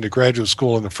made it into graduate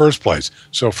school in the first place,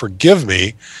 so forgive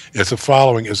me if the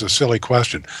following is a silly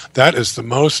question." That is the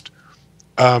most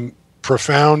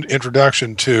profound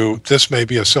introduction to "this may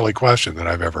be a silly question" that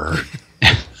I've ever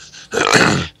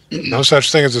heard. No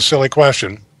such thing as a silly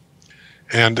question.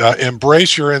 And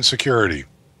embrace your insecurity.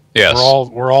 Yes.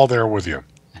 We're all there with you.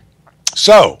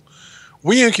 So,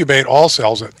 we incubate all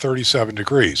cells at 37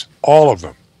 degrees, all of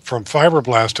them, from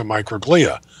fibroblast to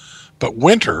microglia. But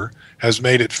winter has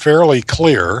made it fairly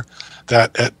clear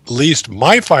that at least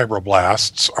my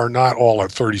fibroblasts are not all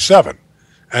at 37.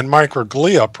 And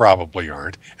microglia probably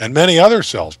aren't, and many other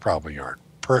cells probably aren't.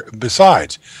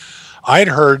 Besides, I'd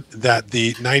heard that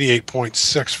the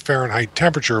 98.6 Fahrenheit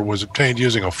temperature was obtained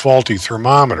using a faulty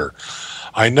thermometer.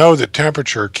 I know that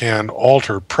temperature can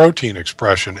alter protein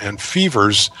expression, and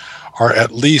fevers are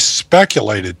at least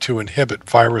speculated to inhibit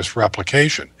virus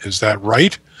replication. Is that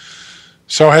right?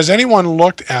 So has anyone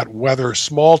looked at whether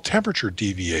small temperature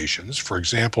deviations, for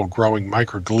example, growing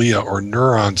microglia or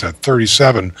neurons at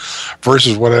 37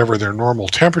 versus whatever their normal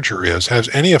temperature is, has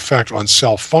any effect on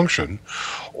cell function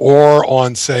or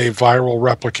on, say, viral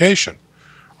replication?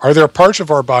 Are there parts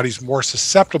of our bodies more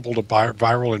susceptible to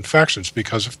viral infections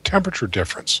because of temperature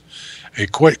difference? A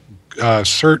quick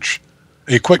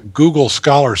Google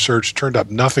Scholar search turned up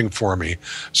nothing for me,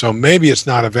 so maybe it's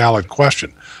not a valid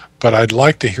question. But I'd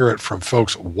like to hear it from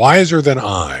folks wiser than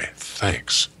I.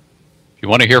 Thanks. If you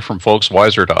want to hear from folks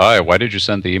wiser to I, why did you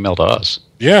send the email to us?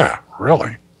 Yeah,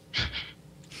 really.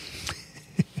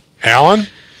 Alan?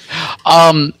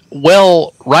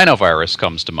 Well, rhinovirus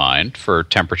comes to mind for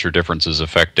temperature differences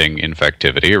affecting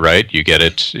infectivity, right? You get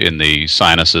it in the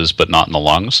sinuses, but not in the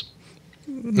lungs.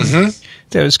 Mm-hmm.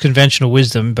 That was conventional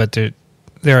wisdom, but there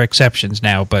are exceptions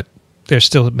now, but there's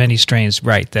still many strains,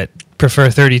 right, that prefer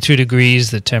 32 degrees,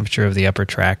 the temperature of the upper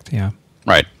tract, yeah.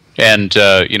 Right. And,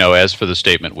 as for the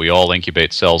statement, we all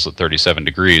incubate cells at 37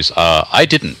 degrees, I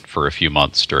didn't for a few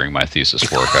months during my thesis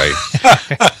work.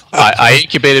 I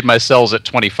incubated my cells at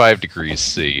 25 degrees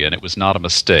C, and it was not a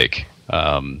mistake.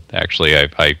 Actually,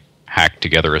 I hacked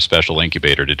together a special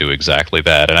incubator to do exactly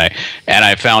that, and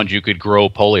I found you could grow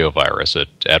poliovirus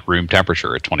at room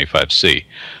temperature at 25 C,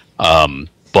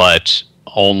 but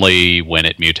only when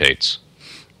it mutates.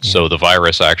 So the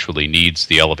virus actually needs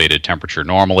the elevated temperature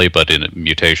normally, but in a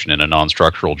mutation in a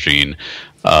non-structural gene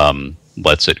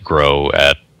lets it grow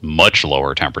at much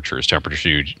lower temperatures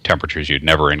you'd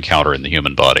never encounter in the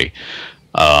human body.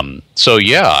 So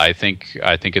yeah, I think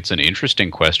it's an interesting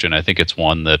question. I think it's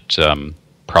one that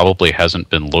probably hasn't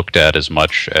been looked at as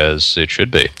much as it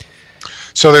should be.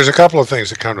 So there's a couple of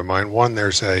things that come to mind. One,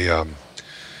 there's a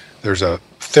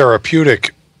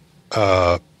therapeutic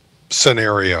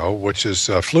scenario, which is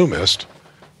flu mist,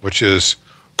 which is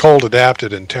cold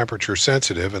adapted and temperature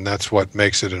sensitive, and that's what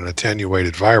makes it an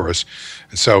attenuated virus.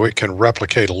 And so it can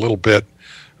replicate a little bit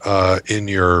in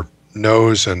your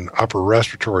nose and upper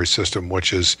respiratory system,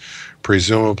 which is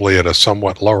presumably at a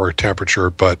somewhat lower temperature,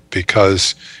 but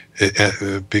because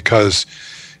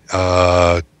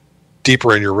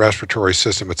deeper in your respiratory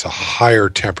system, it's a higher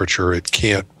temperature, it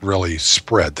can't really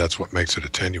spread. That's what makes it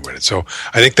attenuated. So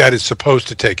I think that is supposed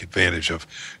to take advantage of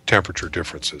temperature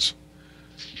differences.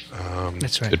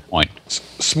 That's right. Good point.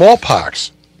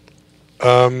 Smallpox.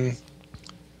 The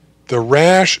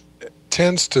rash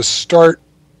tends to start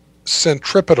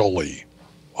centripetally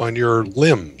on your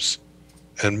limbs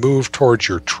and move towards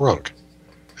your trunk.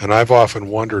 And I've often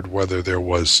wondered whether there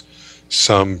was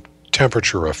some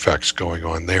temperature effects going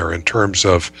on there in terms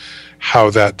of how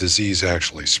that disease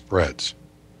actually spreads.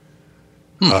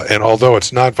 And although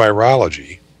it's not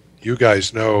virology, you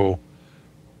guys know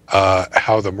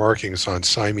how the markings on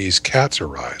Siamese cats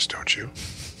arise, don't you?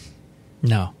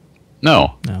 No,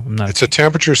 I'm not. It's a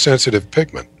temperature-sensitive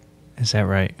pigment. Is that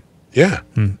right? Yeah.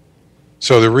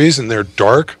 So the reason they're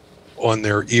dark on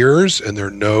their ears and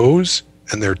their nose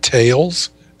and their tails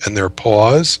and their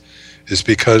paws is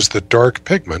because the dark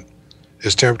pigment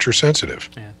is temperature sensitive.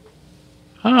 Yeah.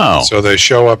 Oh. So they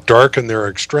show up dark in their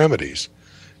extremities.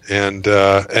 And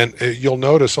you'll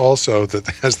notice also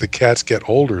that as the cats get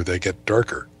older, they get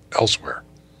darker elsewhere.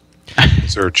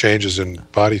 There are changes in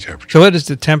body temperature. So what is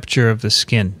the temperature of the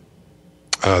skin?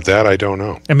 That I don't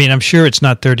know. I mean, I'm sure it's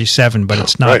not 37, but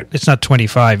it's not Right. It's not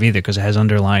 25 either because it has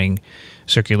underlying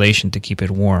circulation to keep it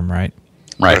warm, right?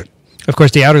 Right. Of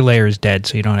course, the outer layer is dead,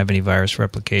 so you don't have any virus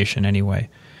replication anyway.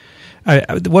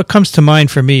 What comes to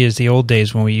mind for me is the old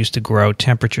days when we used to grow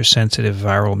temperature-sensitive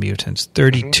viral mutants.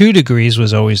 32 degrees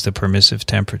was always the permissive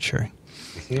temperature.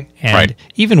 And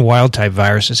even wild-type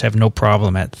viruses have no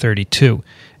problem at 32.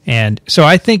 And so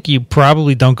I think you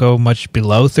probably don't go much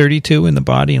below 32 in the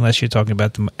body unless you're talking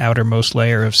about the outermost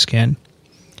layer of skin.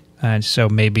 And so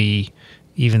maybe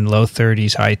even low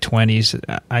 30s, high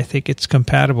 20s. I think it's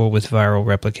compatible with viral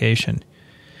replication.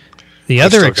 The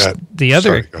other extent,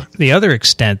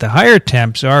 the higher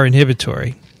temps are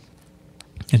inhibitory.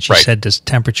 And she said, does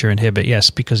temperature inhibit? Yes,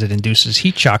 because it induces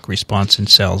heat shock response in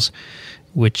cells,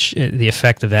 which the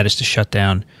effect of that is to shut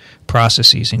down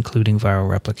processes, including viral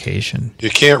replication. You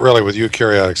can't really, with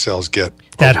eukaryotic cells, get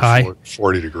that over high?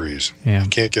 40 degrees. Yeah. You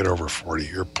can't get over 40.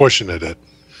 You're pushing it at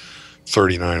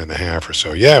 39.5 or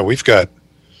so. Yeah, we've got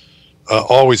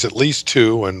always at least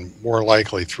 2 and more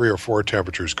likely 3 or 4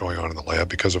 temperatures going on in the lab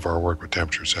because of our work with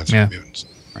temperature-sensitive mutants.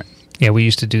 Right. Yeah, we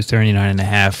used to do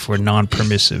 39.5 for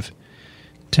non-permissive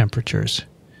temperatures.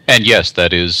 And yes,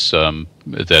 that is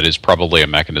probably a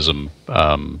mechanism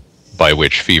by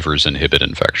which fevers inhibit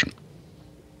infection.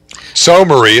 So,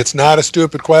 Marie, it's not a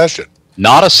stupid question.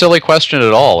 Not a silly question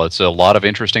at all. It's a lot of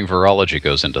interesting virology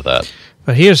goes into that.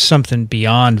 But here's something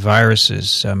beyond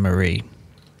viruses, Marie.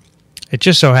 It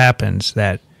just so happens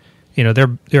that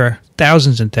there are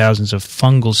thousands and thousands of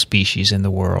fungal species in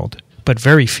the world, but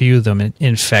very few of them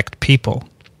infect people.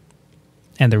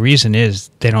 And the reason is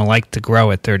they don't like to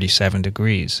grow at 37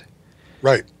 degrees.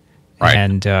 Right.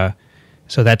 And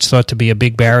so that's thought to be a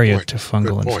big barrier to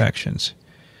fungal infections.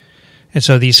 And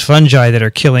so these fungi that are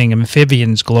killing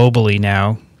amphibians globally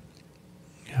now,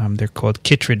 they're called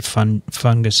chytrid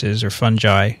funguses or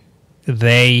fungi.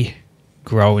 They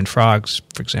grow in frogs,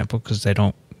 for example, because they're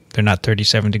not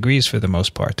 37 degrees for the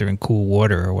most part. They're in cool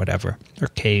water or whatever, or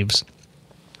caves.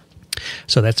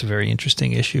 So that's a very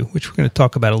interesting issue, which we're going to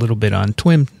talk about a little bit on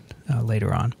TWiV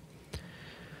later on.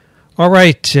 All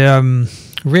right,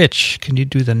 Rich, can you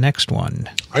do the next one?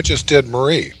 I just did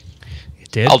Marie. You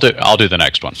did? I'll do the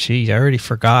next one. Gee, I already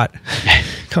forgot.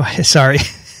 Go ahead, sorry.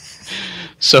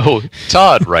 So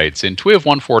Todd writes, in TWiV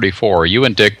 144, you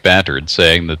and Dick bantered,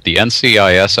 saying that the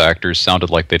NCIS actors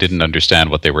sounded like they didn't understand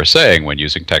what they were saying when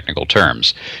using technical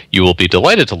terms. You will be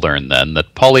delighted to learn, then,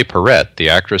 that Polly Perrette, the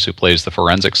actress who plays the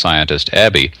forensic scientist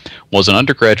Abby, was an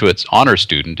undergraduate honor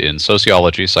student in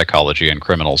sociology, psychology, and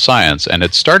criminal science, and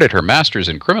had started her master's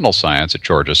in criminal science at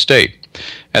Georgia State.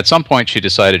 At some point, she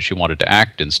decided she wanted to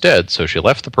act instead, so she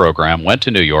left the program, went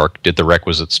to New York, did the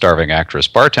requisite starving actress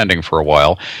bartending for a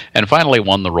while, and finally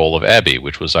won the role of Abby,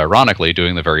 which was ironically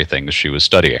doing the very things she was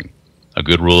studying. A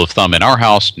good rule of thumb in our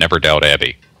house, never doubt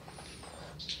Abby.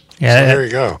 Yeah, so there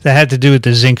you go. That had to do with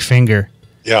the zinc finger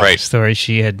Right. story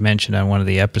she had mentioned on one of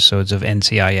the episodes of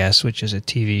NCIS, which is a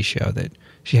TV show that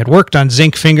she had worked on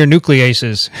zinc finger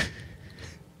nucleases.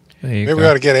 Maybe we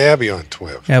ought to get Abby on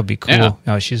TWiV. That would be cool. Yeah.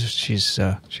 Oh, she's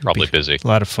Probably busy. A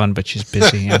lot of fun, but she's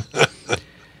busy. Yeah.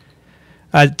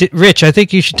 Rich, I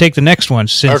think you should take the next one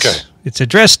since it's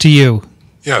addressed to you.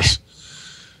 Yes.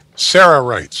 Sarah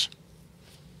writes,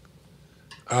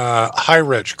 Hi,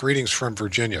 Rich. Greetings from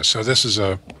Virginia. So this is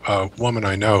a woman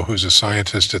I know who's a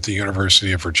scientist at the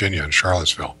University of Virginia in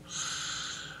Charlottesville.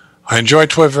 I enjoyed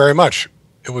TWiV very much.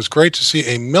 It was great to see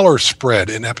a Miller spread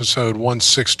in episode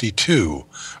 162,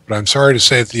 but I'm sorry to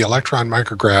say that the electron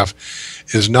micrograph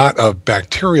is not of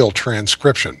bacterial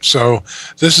transcription. So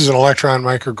this is an electron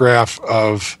micrograph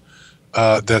of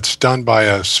that's done by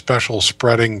a special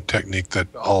spreading technique that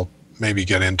I'll maybe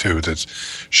get into that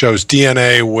shows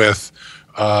DNA with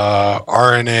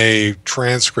RNA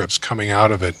transcripts coming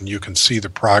out of it, and you can see the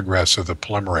progress of the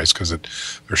polymerase because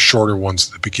there's shorter ones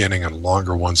at the beginning and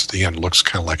longer ones at the end. It looks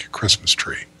kind of like a Christmas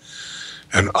tree.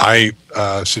 And I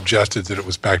suggested that it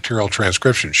was bacterial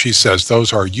transcription. She says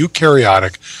those are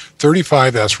eukaryotic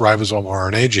 35S ribosomal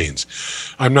RNA genes.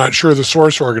 I'm not sure the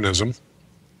source organism.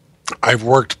 I've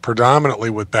worked predominantly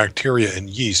with bacteria and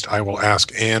yeast. I will ask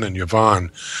Anne and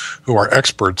Yvonne, who are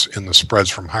experts in the spreads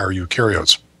from higher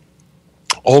eukaryotes.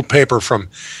 Old paper from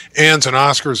Ann's and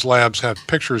Oscar's labs have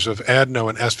pictures of adeno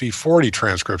and SV40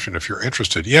 transcription if you're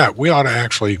interested. Yeah, we ought to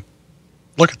actually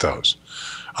look at those.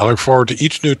 I look forward to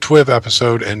each new TWiV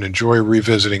episode and enjoy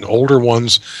revisiting older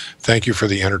ones. Thank you for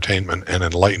the entertainment and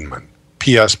enlightenment.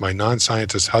 P.S. My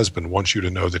non-scientist husband wants you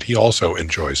to know that he also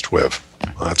enjoys TWiV.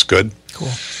 Well, that's good. Cool.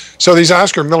 So these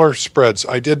Oscar Miller spreads,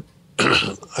 I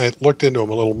looked into them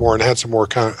a little more and had some more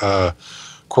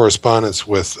correspondence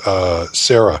with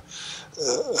Sarah.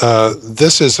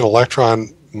 This is an electron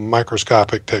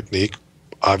microscopic technique,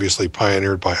 obviously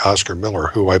pioneered by Oscar Miller,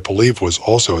 who I believe was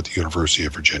also at the University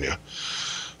of Virginia,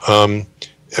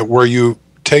 where you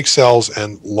take cells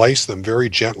and lyse them very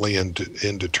gently in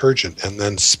detergent and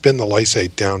then spin the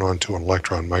lysate down onto an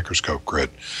electron microscope grid.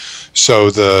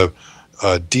 So the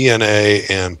DNA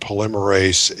and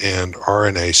polymerase and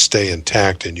RNA stay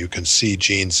intact, and you can see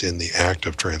genes in the act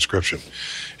of transcription.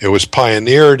 It was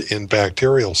pioneered in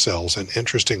bacterial cells, and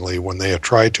interestingly, when they have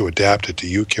tried to adapt it to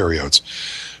eukaryotes,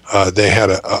 they had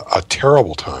a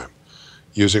terrible time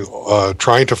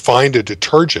trying to find a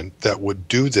detergent that would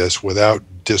do this without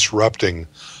disrupting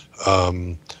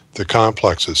the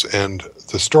complexes. And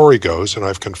the story goes, and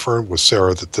I've confirmed with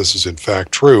Sarah that this is in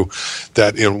fact true,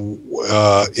 that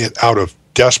out of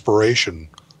desperation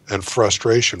and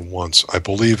frustration once, I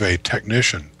believe a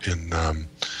technician in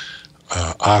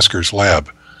Oscar's lab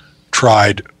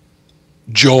tried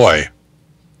Joy,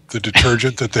 the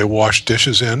detergent that they wash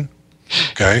dishes in,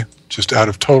 okay, just out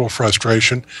of total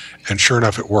frustration, and sure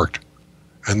enough it worked.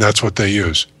 And that's what they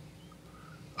use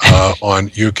on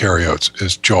eukaryotes,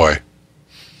 is Joy.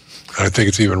 I think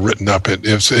it's even written up. I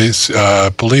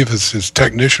believe it's his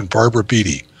technician, Barbara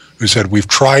Beatty, who said, "We've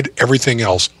tried everything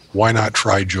else. Why not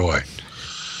try Joy?"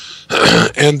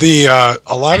 And a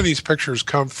lot of these pictures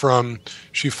come from.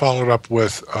 She followed up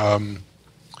with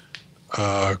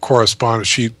correspondence.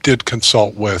 She did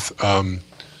consult with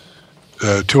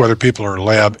two other people in her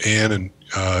lab, Anne and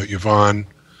Yvonne,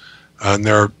 and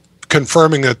they're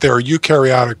confirming that there are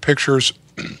eukaryotic pictures.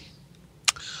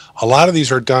 A lot of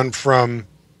these are done from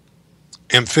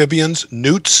amphibians,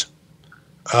 newts,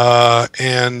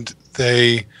 and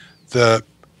they're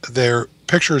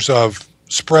pictures of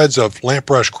spreads of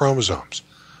lampbrush chromosomes.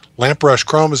 Lampbrush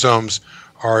chromosomes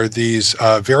are these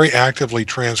very actively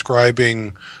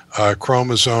transcribing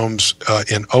chromosomes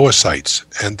in oocytes,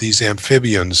 and these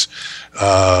amphibians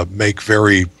lay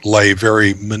very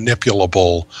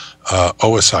manipulable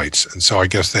oocytes, and so I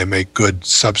guess they make good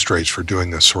substrates for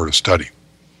doing this sort of study.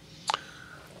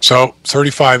 So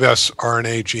 35S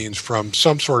RNA genes from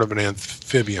some sort of an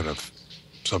amphibian of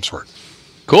some sort.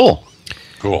 Cool.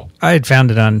 I had found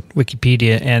it on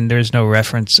Wikipedia, and there's no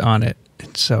reference on it.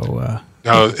 So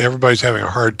now everybody's having a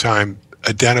hard time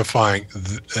identifying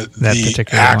the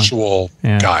actual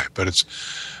guy, but it's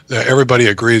everybody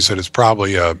agrees that it's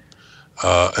probably an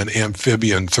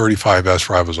amphibian 35S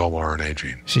ribosomal RNA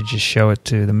gene. Should just show it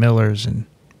to the Millers, and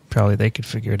probably they could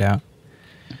figure it out.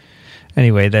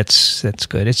 Anyway, that's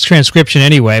good. It's transcription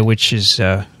anyway, which is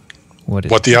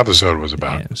what the episode was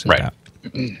about. Yeah, it was about.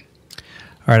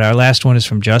 All right, our last one is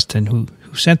from Justin, who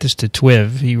sent this to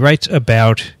TWiV. He writes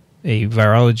about a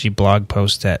virology blog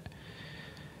post that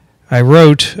I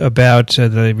wrote about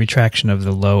the retraction of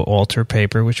the low alter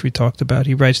paper, which we talked about.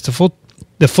 He writes, the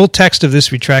full text of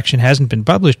this retraction hasn't been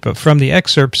published, but from the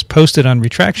excerpts posted on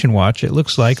Retraction Watch, it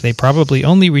looks like they probably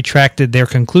only retracted their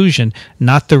conclusion,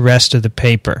 not the rest of the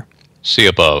paper. See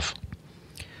above.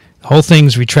 The whole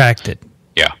thing's retracted.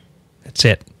 Yeah. That's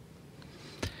it.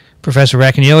 Professor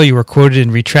Racaniello, you were quoted in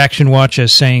Retraction Watch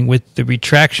as saying, with the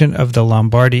retraction of the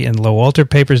Lombardi and Lowalter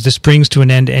papers, this brings to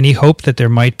an end any hope that there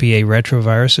might be a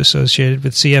retrovirus associated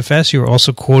with CFS. You were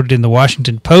also quoted in the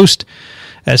Washington Post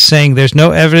as saying there's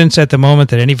no evidence at the moment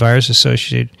that any virus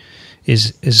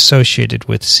is associated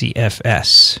with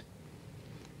CFS.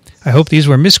 I hope these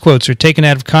were misquotes or taken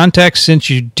out of context, since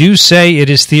you do say it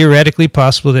is theoretically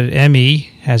possible that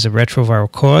ME has a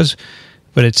retroviral cause,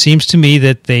 but it seems to me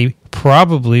that they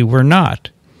probably were not.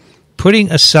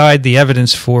 Putting aside the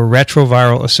evidence for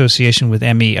retroviral association with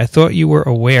ME, I thought you were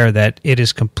aware that it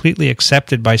is completely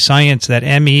accepted by science that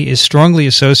ME is strongly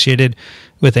associated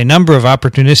with a number of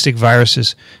opportunistic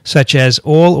viruses, such as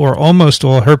all or almost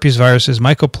all herpes viruses,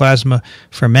 mycoplasma,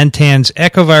 fermentans,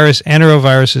 echovirus,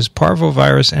 enteroviruses,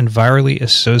 parvovirus, and virally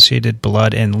associated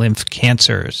blood and lymph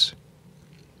cancers.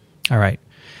 All right.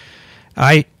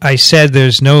 I said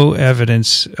there's no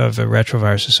evidence of a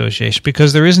retrovirus association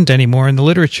because there isn't any more in the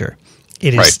literature.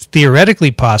 It is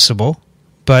theoretically possible,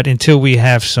 but until we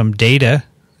have some data,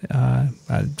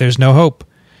 there's no hope.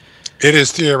 It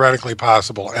is theoretically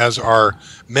possible, as are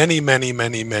many, many,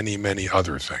 many, many, many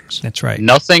other things. That's right.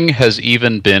 Nothing has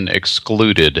even been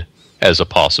excluded as a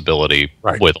possibility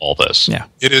with all this. Yeah.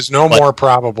 It is more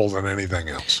probable than anything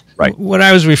else. Right. What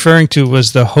I was referring to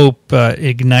was the hope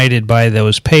ignited by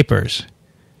those papers.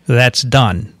 That's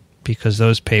done because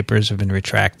those papers have been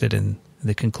retracted and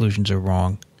the conclusions are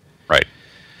wrong. Right.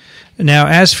 Now,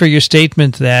 as for your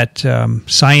statement that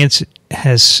science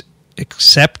has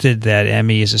accepted that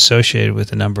ME is associated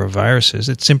with a number of viruses,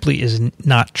 it simply is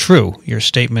not true. Your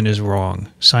statement is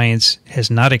wrong. Science has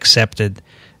not accepted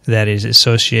that it is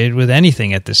associated with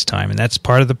anything at this time, and that's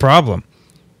part of the problem.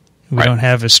 We don't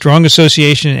have a strong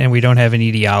association, and we don't have an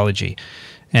etiology,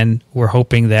 and we're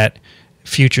hoping that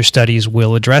future studies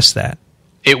will address that.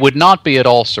 It would not be at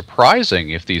all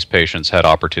surprising if these patients had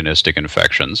opportunistic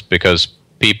infections, because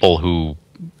people who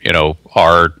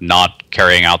are not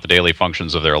carrying out the daily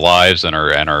functions of their lives and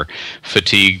are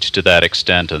fatigued to that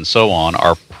extent and so on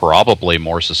are probably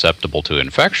more susceptible to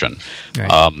infection.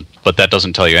 Right. But that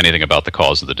doesn't tell you anything about the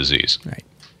cause of the disease. Right.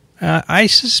 I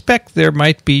suspect there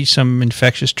might be some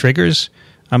infectious triggers.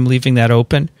 I'm leaving that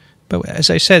open. But as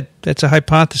I said, that's a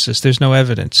hypothesis. There's no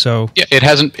evidence. So yeah, it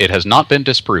has not been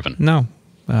disproven. No.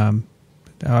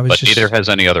 But neither has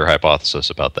any other hypothesis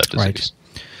about that disease. Right.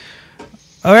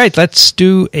 All right, let's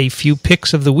do a few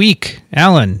picks of the week.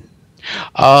 Alan.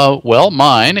 Well,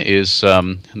 mine is,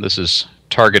 this is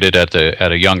targeted at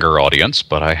a younger audience,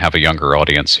 but I have a younger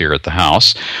audience here at the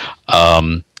house.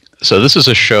 So this is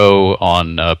a show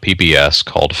on PBS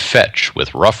called Fetch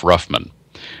with Ruff Ruffman.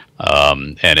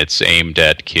 And it's aimed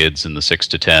at kids in the 6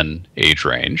 to 10 age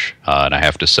range. And I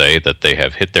have to say that they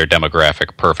have hit their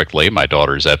demographic perfectly. My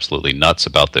daughter's absolutely nuts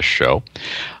about this show.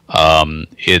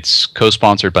 It's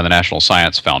co-sponsored by the National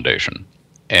Science Foundation.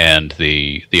 And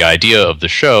the idea of the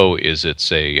show is it's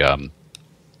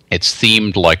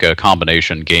themed like a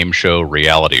combination game show,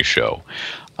 reality show.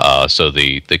 So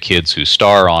the kids who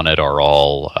star on it are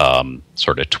all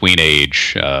sort of tween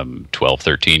age, 12,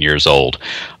 13 years old,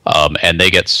 and they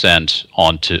get sent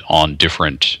on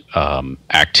different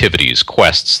activities,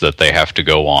 quests that they have to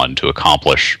go on to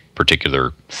accomplish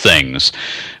particular things.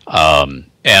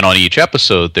 And on each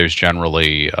episode, there's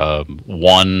generally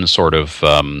one sort of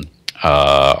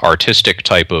artistic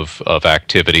type of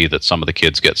activity that some of the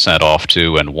kids get sent off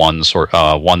to, and one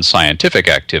scientific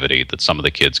activity that some of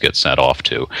the kids get sent off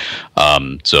to.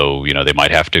 So they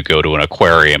might have to go to an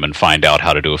aquarium and find out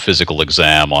how to do a physical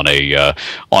exam on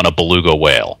a beluga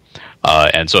whale.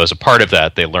 And so as a part of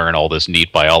that, they learn all this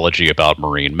neat biology about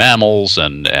marine mammals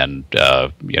and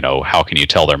how can you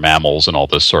tell they're mammals and all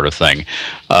this sort of thing.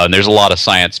 And there's a lot of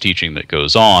science teaching that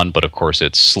goes on, but of course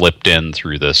it's slipped in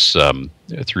through this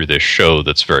show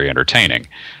that's very entertaining.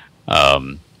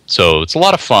 So it's a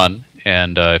lot of fun.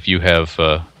 And if you have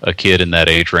a kid in that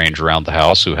age range around the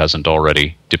house who hasn't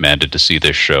already demanded to see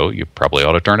this show, you probably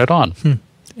ought to turn it on.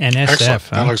 NSF. Excellent.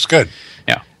 That looks good.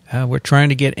 Yeah. We're trying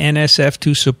to get NSF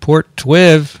to support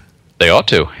TWiV. They ought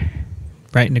to.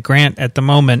 Writing a grant at the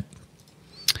moment.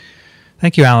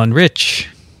 Thank you, Alan. Rich.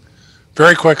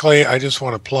 Very quickly, I just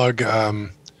want to plug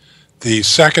the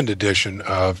second edition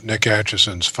of Nick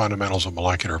Atchison's Fundamentals of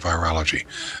Molecular Virology.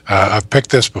 I've picked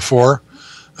this before,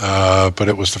 but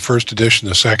it was the first edition.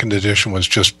 The second edition was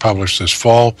just published this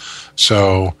fall,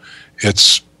 so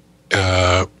it's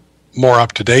more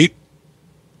up to date,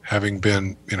 having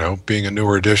been, being a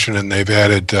newer edition, and they've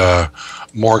added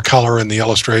more color in the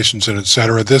illustrations and et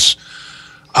cetera. This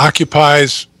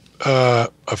occupies a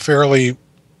fairly,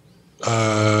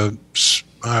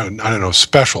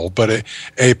 special, but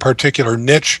a particular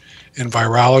niche in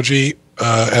virology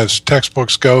as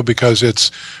textbooks go, because it's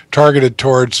targeted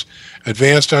towards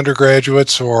advanced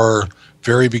undergraduates or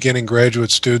very beginning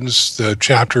graduate students. The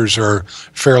chapters are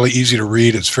fairly easy to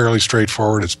read. It's fairly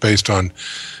straightforward. It's based on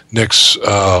Nick's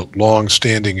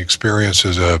long-standing experience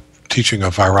as a teaching a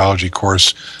virology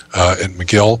course at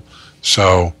McGill.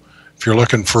 So if you're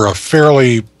looking for a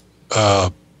fairly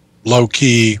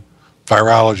low-key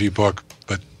virology book,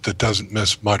 but that doesn't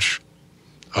miss much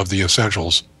of the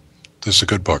essentials, this is a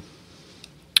good book.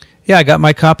 Yeah, I got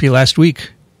my copy last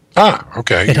week. Ah,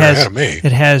 okay. You're ahead of me.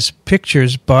 It has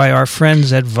pictures by our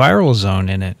friends at Viral Zone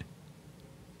in it.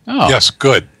 Oh. Yes,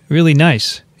 good. Really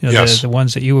nice. Yes. The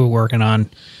ones that you were working on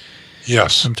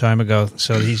some time ago.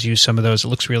 So he's used some of those. It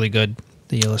looks really good,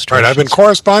 the illustrations. Right, I've been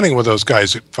corresponding with those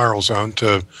guys at Viral Zone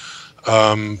to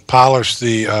polish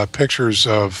the pictures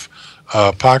of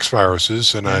pox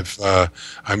viruses, and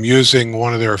I'm using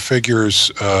one of their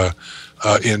figures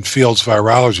in Fields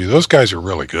Virology. Those guys are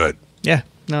really good. Yeah,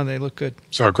 no, they look good.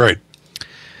 So great.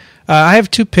 I have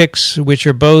two picks, which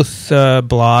are both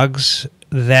blogs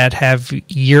that have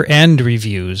year-end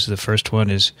reviews. The first one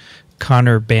is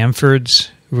Connor Bamford's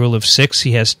Rule of Six.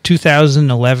 He has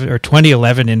 2011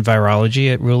 in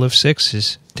virology at Rule of Six,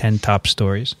 his 10 top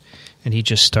stories. And he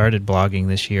just started blogging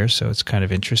this year, so it's kind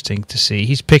of interesting to see.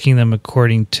 He's picking them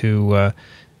according to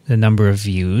the number of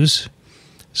views.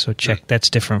 So check. That's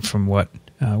different from what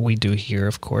we do here,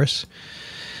 of course.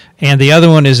 And the other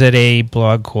one is at a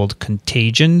blog called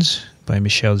Contagions by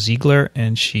Michelle Ziegler,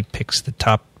 and she picks the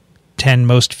top 10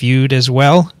 most viewed as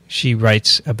well. She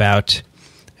writes about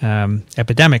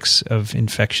epidemics of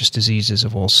infectious diseases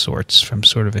of all sorts from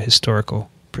sort of a historical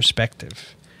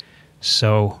perspective.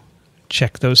 So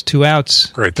check those two out.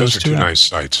 Great. Those are two nice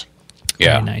sites.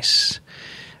 Yeah. Very nice.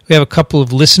 We have a couple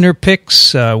of listener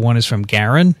picks. One is from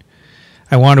Garen.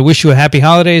 I want to wish you a happy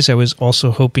holidays. I was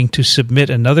also hoping to submit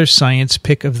another science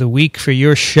pick of the week for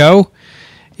your show.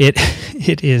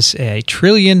 It is a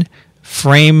trillion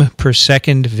frame per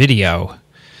second video.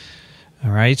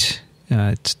 All right.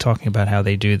 It's talking about how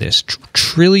they do this.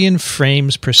 Trillion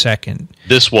frames per second.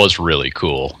 This was really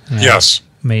cool. Yes.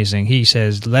 Amazing. He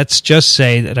says, let's just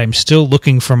say that I'm still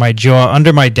looking for my jaw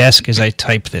under my desk as I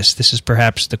type this. This is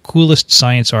perhaps the coolest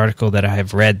science article that I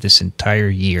have read this entire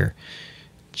year.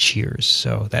 Cheers.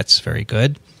 So that's very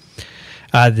good.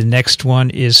 The next one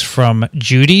is from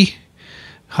Judy.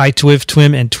 Hi, TWiV,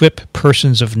 TWIM, and TWIP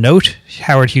persons of note.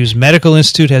 Howard Hughes Medical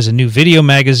Institute has a new video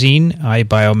magazine,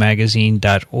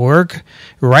 iBiomagazine.org.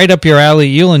 Right up your alley.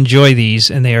 You'll enjoy these,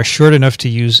 and they are short enough to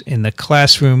use in the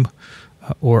classroom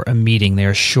or a meeting. They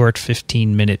are short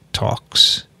 15-minute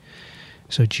talks.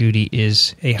 So Judy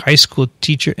is a high school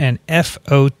teacher and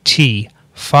FOT,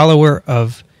 follower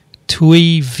of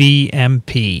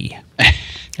TWiV.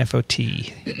 FOT.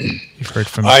 You've heard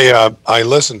from I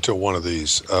listened to one of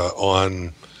these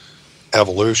on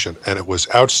evolution, and it was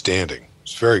outstanding.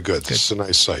 It's very good. This is a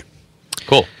nice site.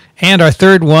 Cool. And our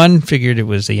third one, figured it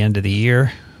was the end of the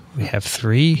year. We have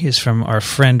three, is from our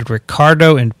friend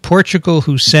Ricardo in Portugal,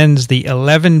 who sends the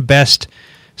 11 best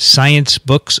science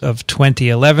books of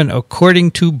 2011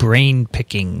 according to Brain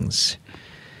Pickings.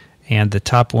 And the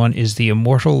top one is The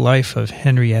Immortal Life of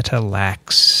Henrietta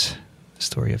Lacks, the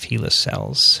story of HeLa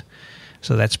cells.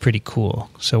 So that's pretty cool.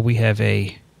 So we have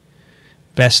a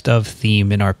best of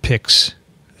theme in our picks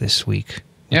this week,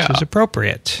 which was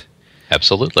appropriate.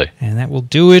 Absolutely. And that will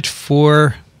do it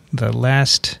for the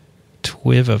last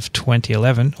TWiV of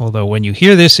 2011, although when you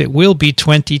hear this, it will be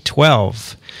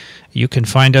 2012. You can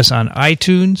find us on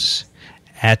iTunes,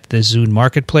 at the Zune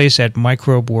Marketplace, at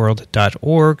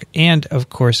microbeworld.org, and, of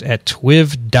course, at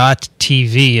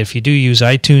TWiV.tv. If you do use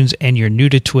iTunes and you're new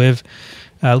to TWiV,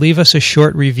 leave us a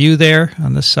short review there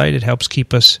on the site. It helps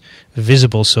keep us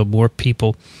visible so more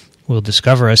people will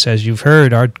discover us. As you've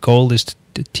heard, our goal is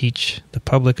to teach the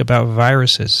public about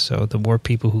viruses, so the more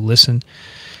people who listen,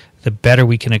 the better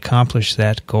we can accomplish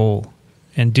that goal.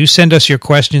 And do send us your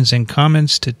questions and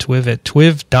comments to TWiV at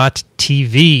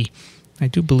TWiV.tv. I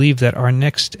do believe that our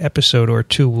next episode or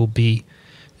two will be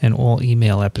an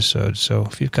all-email episode, so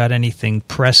if you've got anything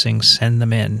pressing, send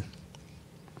them in.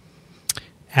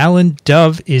 Alan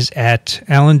Dove is at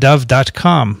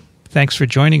alandove.com. Thanks for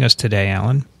joining us today,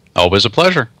 Alan. Always a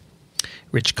pleasure.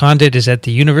 Rich Condit is at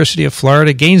the University of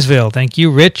Florida, Gainesville. Thank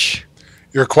you, Rich.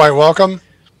 You're quite welcome.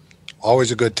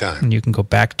 Always a good time. And you can go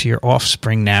back to your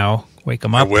offspring now. Wake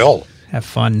them up. I will. Have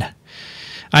fun.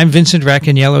 I'm Vincent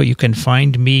Racaniello. You can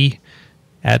find me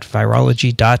at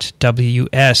virology.ws.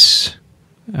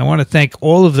 I want to thank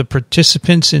all of the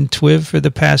participants in TWiV for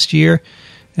the past year,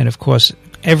 and of course,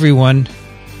 everyone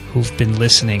who've been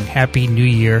listening. Happy New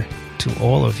Year to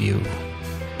all of you.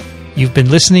 You've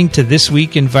been listening to This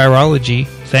Week in Virology.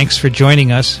 Thanks for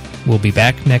joining us. We'll be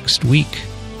back next week.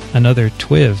 Another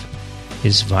TWiV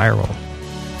is viral.